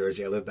up in New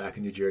Jersey. I live back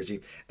in New Jersey,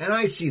 and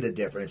I see the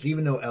difference.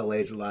 Even though LA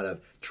is a lot of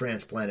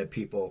transplanted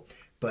people,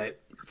 but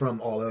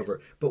from all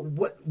over. But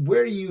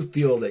where do you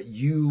feel that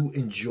you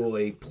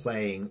enjoy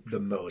playing the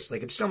most?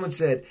 Like if someone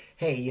said,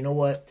 "Hey, you know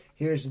what?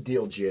 Here's the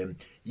deal, Jim.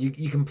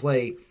 You can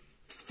play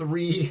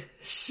 3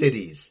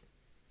 cities."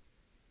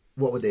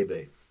 What would they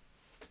be?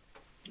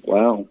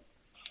 Wow.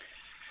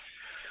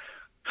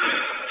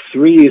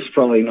 3 is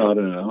probably not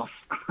enough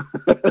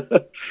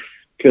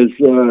because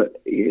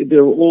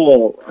they're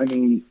all. I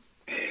mean,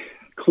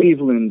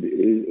 Cleveland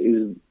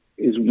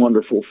is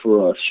wonderful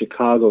for us.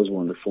 Chicago's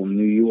wonderful.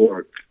 New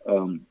York,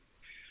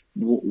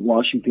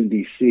 Washington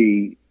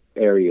D.C.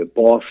 area,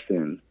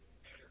 Boston.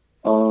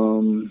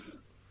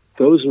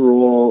 Those are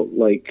all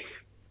like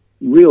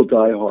real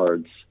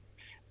diehards,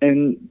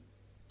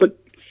 but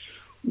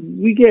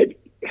we get.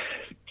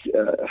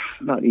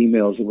 Not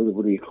emails,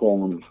 what do you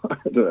call them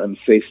on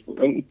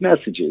Facebook?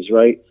 Messages,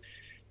 right?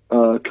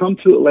 Come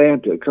to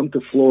Atlanta, come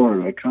to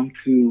Florida, come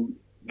to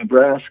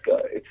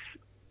Nebraska. It's,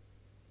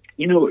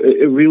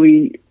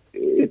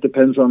 it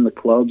depends on the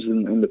clubs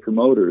and the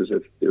promoters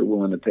if they're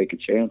willing to take a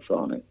chance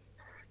on it.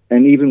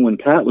 And even when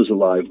Pat was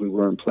alive, we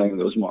weren't playing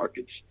those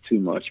markets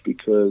too much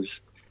because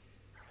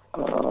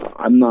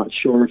I'm not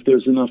sure if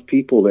there's enough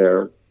people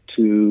there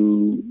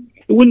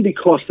it wouldn't be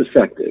cost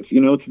effective.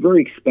 It's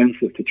very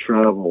expensive to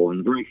travel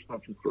and very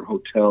expensive for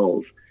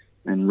hotels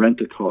and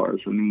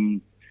rent-a-cars. I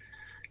mean,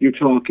 you're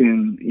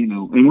talking,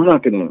 and we're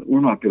not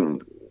gonna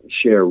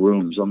share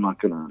rooms. I'm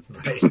not gonna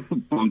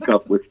bunk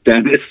up with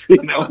Dennis.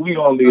 We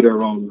all need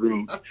our own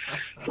rooms.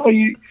 So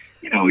you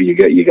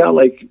got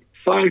like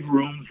 5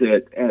 rooms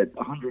at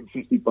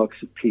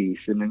 $150 a piece,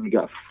 and then you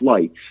got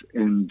flights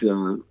and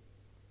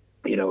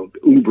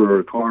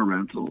Uber, car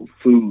rental,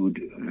 food,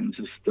 and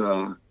just.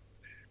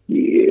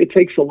 It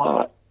takes a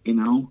lot,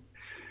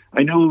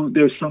 I know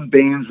there's some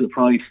bands that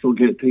probably still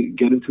get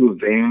into a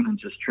van and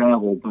just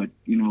travel, but,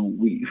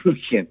 we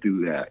can't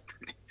do that.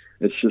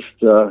 It's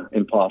just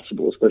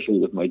impossible, especially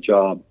with my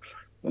job.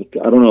 But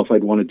I don't know if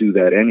I'd want to do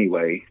that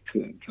anyway,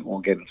 to all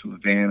get into a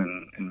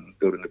van and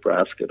go to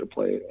Nebraska to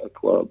play a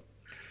club.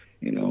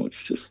 It's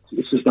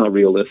just not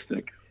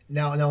realistic.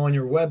 Now on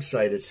your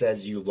website, it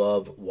says you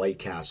love White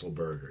Castle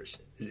burgers.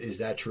 Is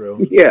that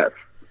true? Yes.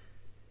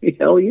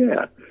 Hell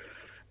yeah.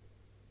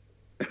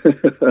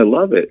 I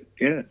love it.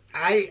 Yeah.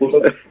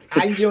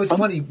 It's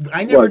funny.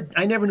 I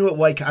never knew what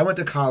White. I went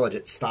to college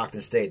at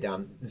Stockton State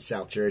down in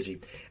South Jersey,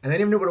 and I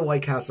never knew what a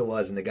White Castle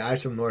was. And the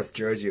guys from North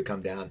Jersey would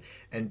come down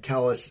and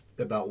tell us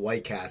about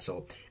White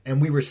Castle, and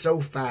we were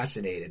so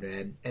fascinated,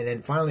 man. And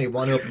then finally,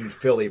 one opened in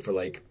Philly for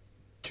like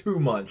 2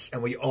 months,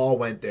 and we all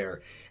went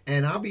there.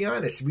 And I'll be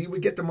honest, we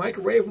would get the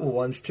microwavable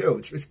ones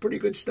too. It's pretty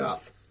good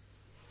stuff.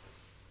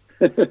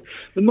 It's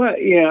not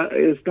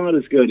as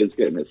good as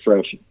getting it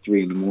fresh at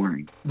 3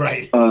 a.m.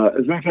 Right. As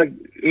a matter of fact,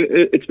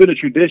 it's been a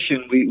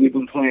tradition. We've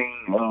been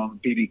playing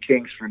B.B.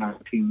 King's for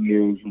 19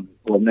 years, and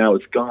now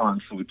it's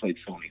gone, so we played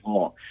Sony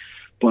Hall.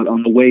 But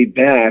on the way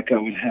back,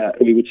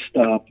 we would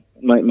stop.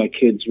 My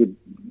kids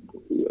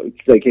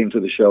they came to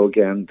the show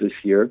again this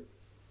year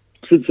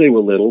since they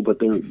were little,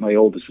 but my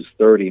oldest is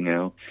 30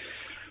 now.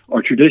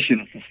 Our tradition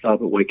is to stop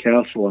at White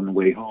Castle on the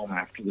way home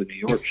after the New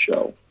York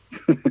show.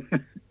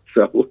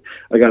 So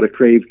I got a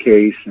Crave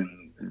case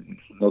and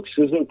milk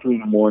scissors at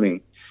 3 a.m.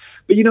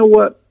 But you know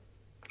what?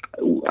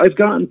 I've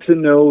gotten to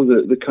know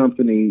the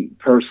company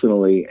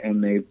personally,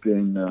 and they've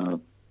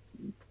been.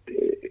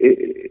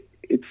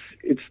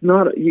 It's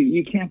not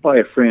you can't buy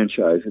a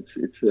franchise.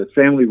 It's a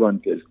family run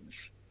business,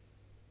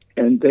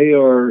 and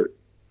they're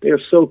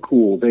so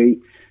cool. They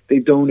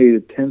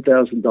donated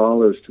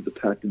 $10,000 to the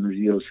Pat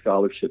DiMarzio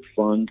Scholarship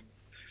Fund.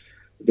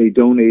 They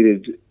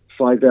donated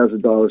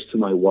 $5,000 to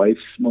my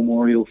wife's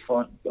memorial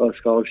fund,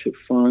 scholarship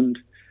fund.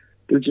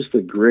 They're just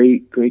a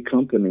great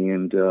company,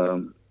 and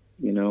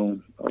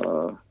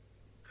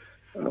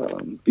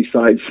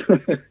besides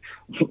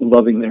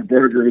loving their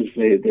burgers,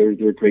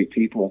 they're great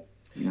people.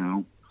 You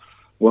know,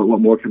 what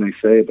more can I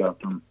say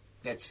about them?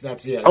 That's yeah.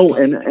 That's oh,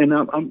 awesome. and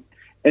I'm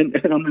in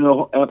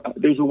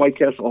there's a White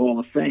Castle Hall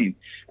of Fame,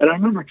 and I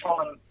remember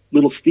telling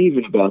little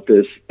Steven about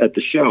this at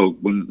the show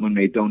when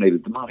they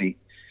donated the money,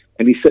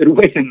 and he said,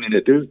 "Wait a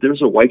minute,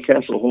 there's a White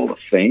Castle Hall of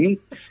Fame,"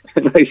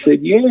 and I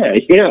said, "Yeah,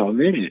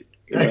 I'm in it."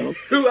 You know,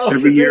 who else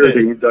every is year in they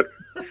it? induct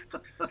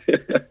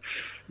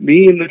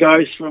me and the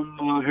guys from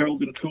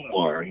Harold and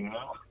Kumar. You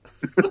know,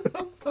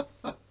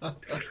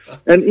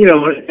 and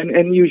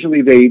and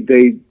usually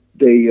they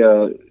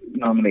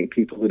nominate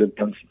people that have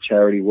done some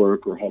charity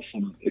work or have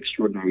some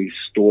extraordinary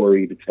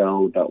story to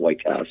tell about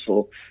White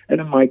Castle. And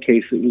in my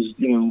case, it was,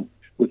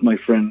 with my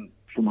friend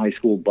from high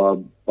school,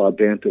 Bob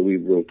Banta, we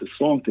wrote the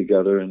song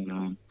together,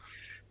 and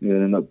it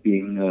ended up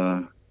being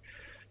a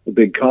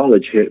big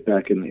college hit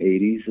back in the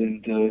 80s,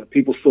 and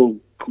people still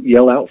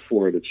yell out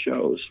for it at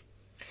shows.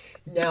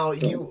 Now,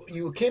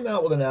 you came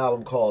out with an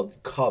album called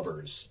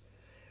Covers.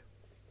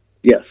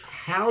 Yes.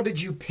 How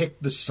did you pick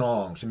the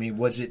songs? I mean,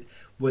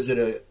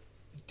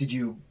 did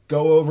you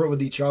go over it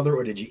with each other,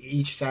 or did you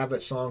each have a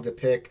song to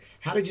pick?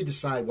 How did you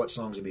decide what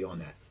songs to be on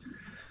that?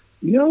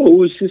 No, it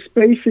was just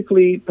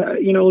basically,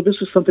 this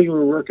was something we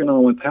were working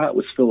on when Pat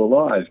was still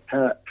alive.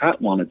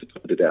 Pat wanted to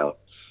put it out,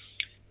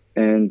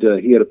 and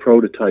he had a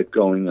prototype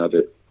going of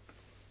it.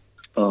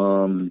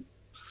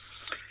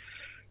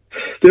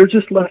 They're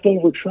just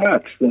leftover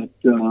tracks that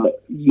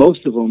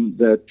most of them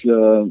that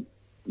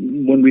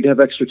when we'd have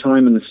extra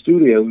time in the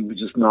studio, we would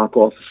just knock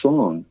off a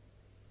song.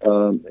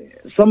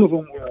 Some of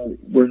them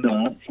were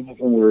not. Some of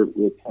them were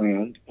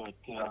planned, but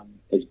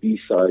as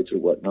B-sides or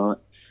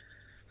whatnot.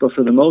 But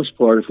for the most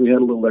part, if we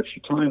had a little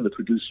extra time, the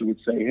producer would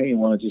say, "Hey, you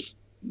want to just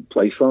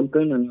play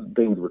something?" And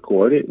they would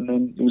record it, and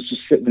then it was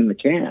just sitting in the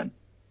can.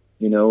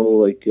 We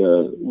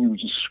were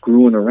just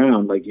screwing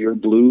around, like Your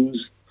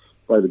Blues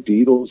by the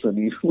Beatles. I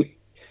mean,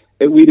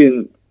 we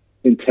didn't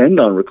intend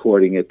on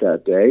recording it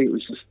that day. It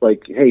was just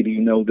like, "Hey, do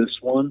you know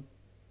this one?"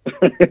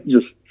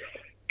 Just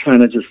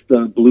kind of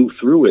blew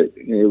through it,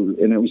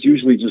 and it was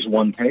usually just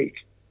one take.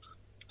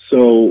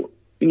 So,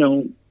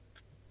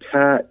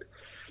 Pat,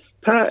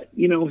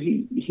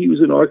 he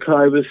was an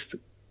archivist,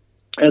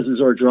 as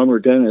is our drummer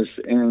Dennis,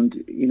 and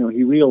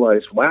he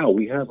realized, wow,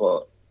 we have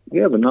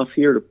enough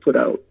here to put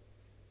out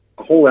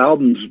a whole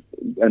album's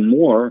and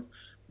more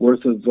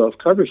worth of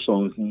cover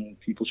songs, and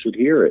people should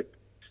hear it.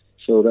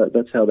 So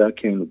that's how that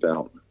came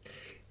about.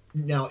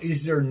 Now,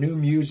 is there new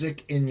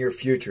music in your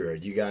future?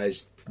 Do you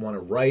guys want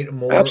to write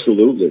more?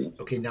 Absolutely.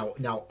 Okay, now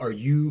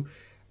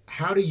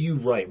how do you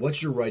write?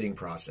 What's your writing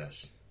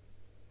process?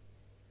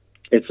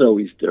 It's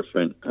always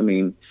different. I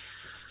mean,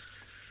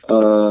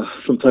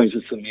 sometimes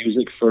it's the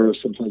music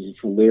first, sometimes it's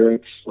the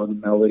lyrics or the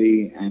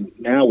melody. And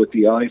now with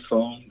the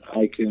iPhone,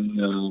 I can,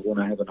 when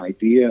I have an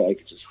idea, I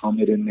can just hum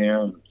it in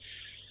there.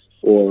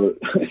 Or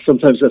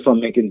sometimes if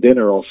I'm making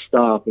dinner, I'll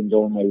stop and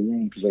go in my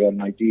room because I got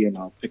an idea, and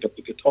I'll pick up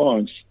the guitar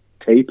and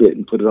tape it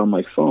and put it on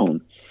my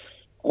phone.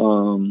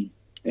 And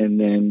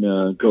then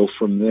go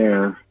from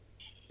there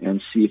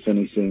and see if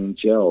anything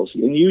gels.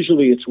 And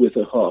usually it's with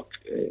a hook.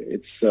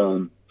 It's,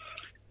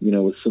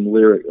 with some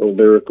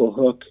lyrical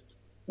hook,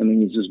 and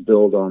then you just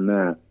build on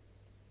that.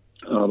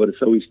 But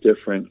it's always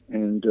different.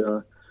 And,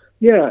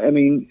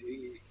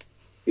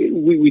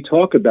 we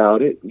talk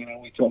about it.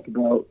 We talk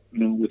about,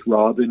 with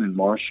Robin and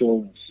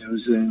Marshall and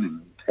Susan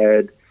and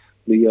Ted,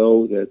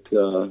 Leo,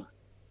 that,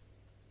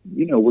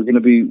 we are going to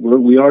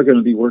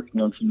be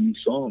working on some new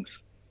songs.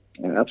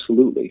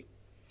 Absolutely.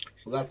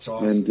 Well, that's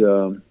awesome.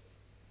 And,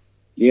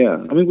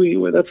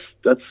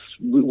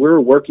 we're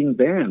a working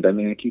band. I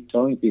mean, I keep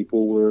telling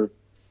people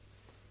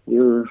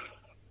we're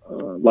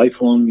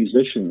lifelong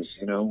musicians.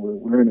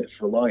 We're in it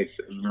for life,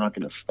 and we're not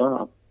going to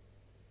stop.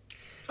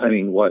 I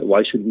mean,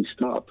 why should we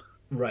stop?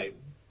 Right.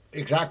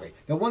 Exactly.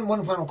 Now,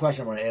 one final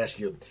question I want to ask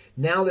you.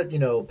 Now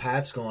that,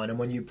 Pat's gone, and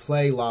when you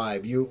play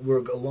live, you were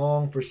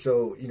along for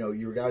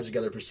you were guys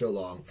together for so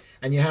long,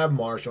 and you have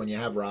Marshall and you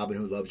have Robin,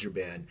 who loves your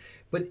band.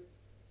 But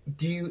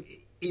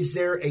is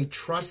there a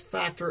trust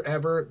factor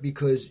ever,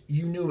 because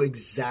you knew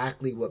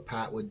exactly what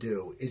Pat would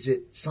do? Is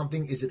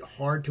it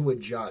hard to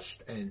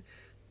adjust and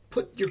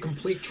put your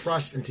complete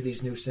trust into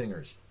these new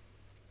singers?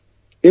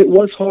 It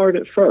was hard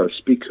at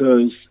first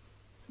because,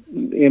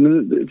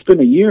 it's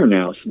been a year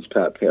now since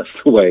Pat passed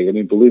away. I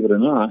mean, believe it or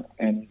not,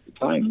 and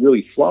time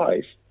really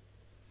flies.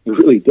 It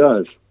really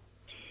does.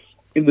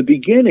 In the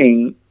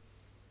beginning,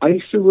 I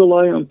used to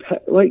rely on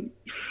Pat. Like,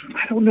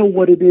 I don't know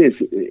what it is.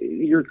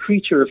 You're a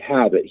creature of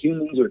habit.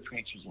 Humans are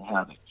creatures of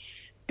habit.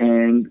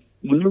 And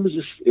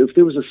if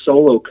there was a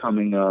solo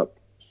coming up,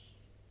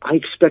 I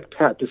expect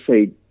Pat to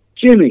say,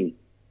 Jimmy,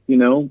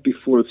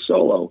 before the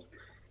solo.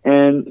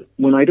 And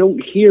when I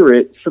don't hear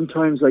it,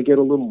 sometimes I get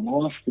a little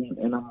lost,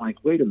 and I'm like,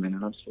 wait a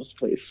minute, I'm supposed to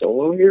play a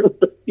solo here?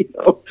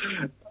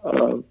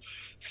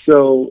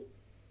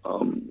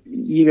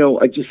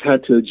 I just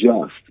had to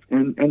adjust.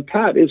 And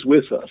Pat is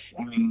with us.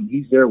 I mean,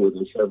 he's there with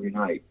us every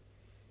night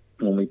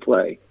when we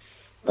play.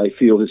 I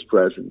feel his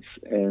presence.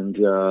 And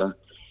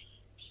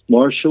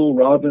Marshall,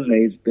 Robin,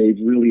 they've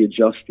really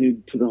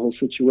adjusted to the whole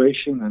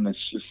situation, and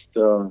it's just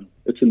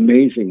it's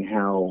amazing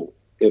how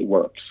it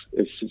works.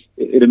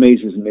 It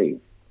amazes me,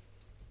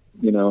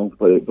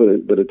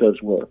 but it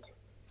does work.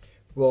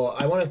 Well,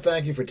 I want to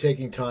thank you for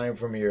taking time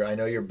from I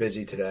know you're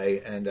busy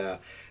today, and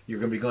you're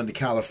going to be going to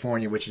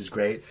California, which is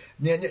great.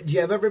 Do you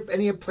have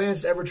any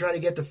plans to ever try to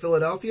get to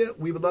Philadelphia?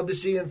 We would love to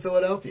see you in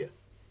Philadelphia.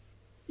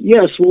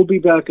 Yes, we'll be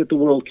back at the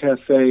World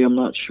Cafe. I'm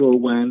not sure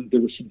when.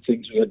 There were some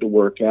things we had to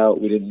work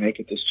out. We didn't make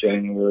it this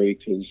January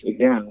because,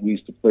 again, we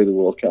used to play the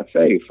World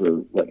Cafe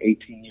for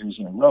 18 years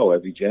in a row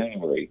every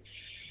January.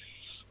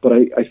 But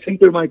I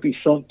think there might be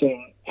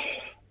something,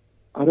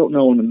 I don't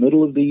know, in the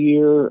middle of the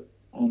year.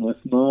 And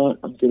if not,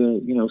 I'm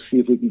going to, see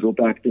if we can go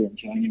back there in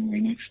January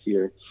next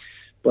year.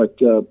 But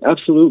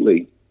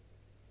absolutely,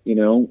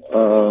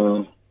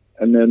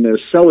 and then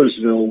there's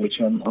Sellersville,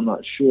 which I'm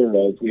not sure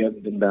of. We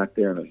haven't been back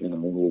there in a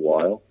little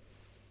while.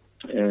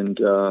 And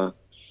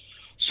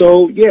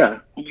so, yeah,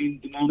 I mean,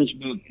 the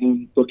management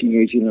and booking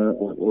agent are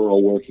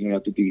all working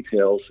out the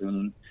details.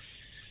 And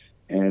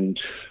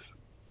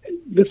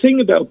the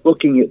thing about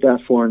booking it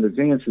that far in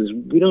advance is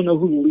we don't know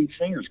who the lead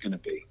singer is going to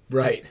be.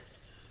 Right.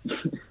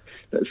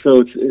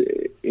 So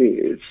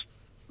it's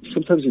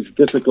sometimes it's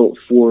difficult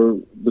for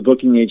the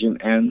booking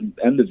agent and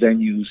the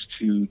venues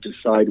to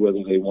decide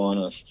whether they want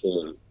us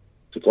to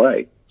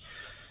play.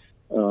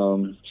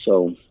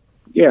 So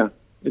yeah,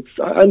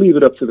 I leave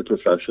it up to the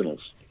professionals.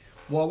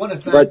 Well, I want to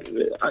thank.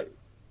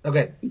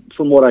 Okay.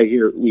 From what I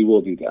hear, we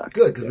will be back.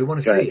 Good, because we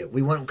want to see it.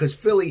 We want because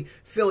Philly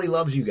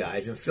loves you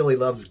guys, and Philly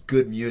loves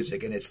good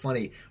music. And it's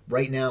funny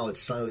right now. It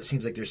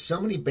seems like there's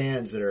so many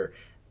bands that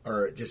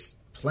are just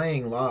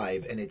playing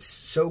live, and it's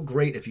so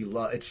great if you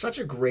love. It's such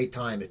a great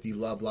time if you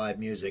love live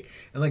music.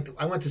 And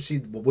I went to see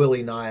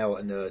Willie Nile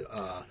and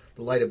the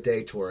Light of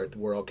Day tour at the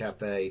World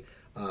Cafe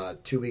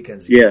 2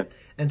 weekends ago. Yeah,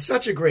 and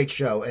such a great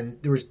show.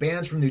 And there was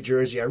bands from New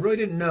Jersey. I really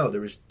didn't know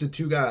there was the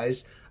two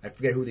guys. I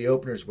forget who the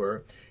openers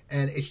were.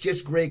 And it's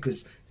just great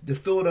because the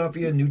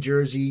Philadelphia, New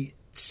Jersey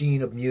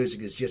scene of music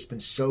has just been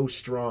so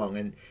strong,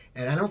 and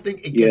I don't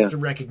think it gets the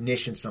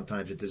recognition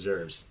sometimes it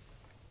deserves.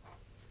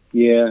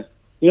 Yeah.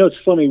 It's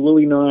funny,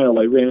 Willie Nile,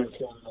 I ran into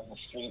him on the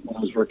street when I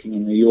was working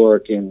in New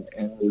York, and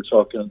we were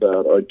talking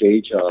about our day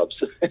jobs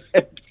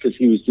because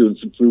he was doing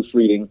some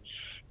proofreading.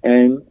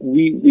 And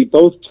we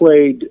both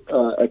played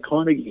at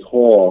Carnegie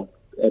Hall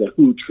at a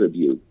Who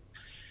tribute.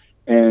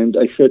 And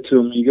I said to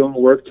him, "Are you going to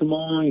work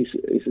tomorrow?" He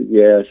said,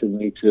 "Yeah." I said,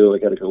 "Me too. I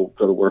got to go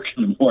to work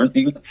in the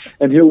morning."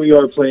 And here we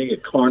are playing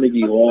at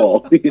Carnegie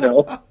Hall,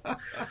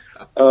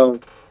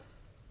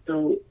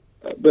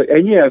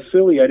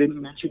 Philly. I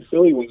didn't mention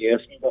Philly when you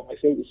asked me about my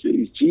favorite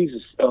cities.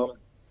 Jesus,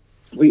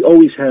 we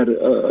always had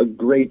a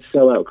great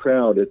sellout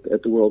crowd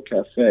at the World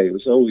Cafe. It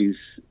was always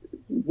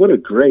what a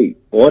great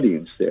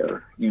audience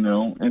there,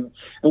 And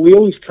we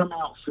always come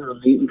out for a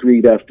meet and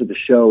greet after the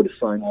show to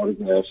sign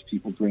autographs.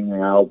 People bring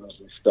their albums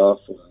and stuff,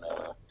 and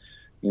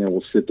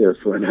we'll sit there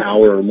for an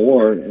hour or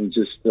more and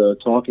just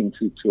talking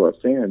to our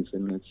fans.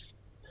 And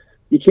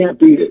you can't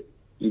beat it.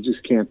 You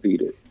just can't beat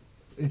it.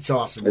 It's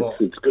awesome.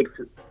 It's good.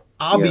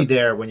 I'll be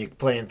there when you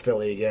play in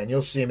Philly again.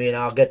 You'll see me, and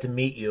I'll get to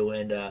meet you,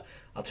 and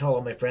I'll tell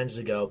all my friends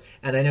to go.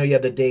 And I know you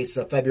have the dates.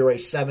 February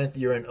 7th,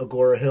 you're in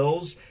Agora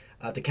Hills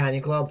at the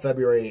Canyon Club.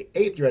 February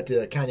 8th, you're at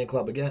the Canyon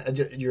Club again.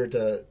 You're at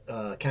the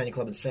Canyon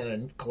Club in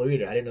Santa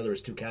Clarita. I didn't know there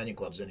was two Canyon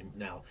Clubs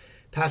now.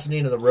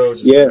 Pasadena the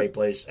Rose is a great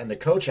place, and the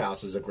Coach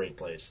House is a great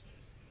place.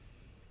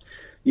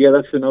 Yeah,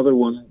 that's another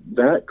one.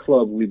 That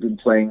club we've been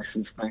playing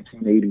since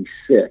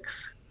 1986.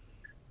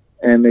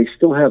 And they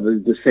still have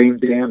the same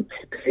damn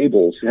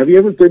tables. Have you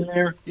ever been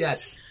there?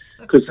 Yes.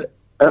 Because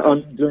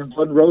during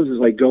Blood and Roses,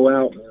 I go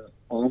out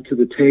onto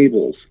the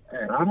tables.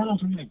 And I don't know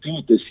if I'm going to do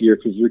it this year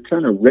because they're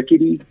kind of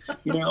rickety,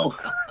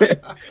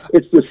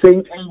 It's the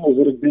same tables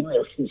that have been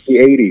there since the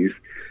 80s.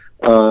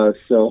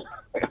 So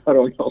I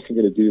don't know if I'm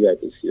going to do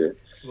that this year.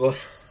 Well,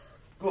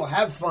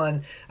 have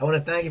fun. I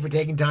want to thank you for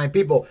taking time.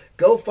 People,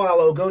 go to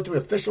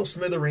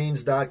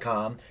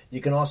officialsmithereens.com. You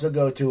can also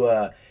go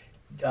to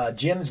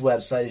Jim's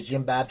website is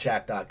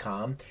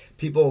jimbabchak.com.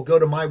 People, go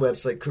to my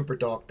website,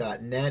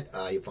 coopertalk.net.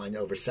 You'll find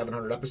over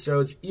 700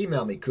 episodes.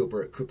 Email me,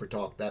 Cooper at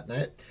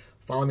coopertalk.net.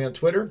 Follow me on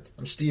Twitter.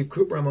 I'm Steve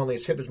Cooper. I'm only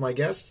as hip as my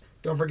guests.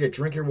 Don't forget,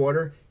 drink your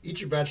water,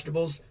 eat your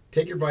vegetables,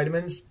 take your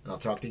vitamins, and I'll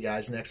talk to you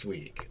guys next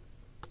week.